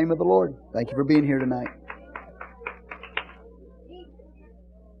dismissed in the name of the Lord. Thank you for being here tonight.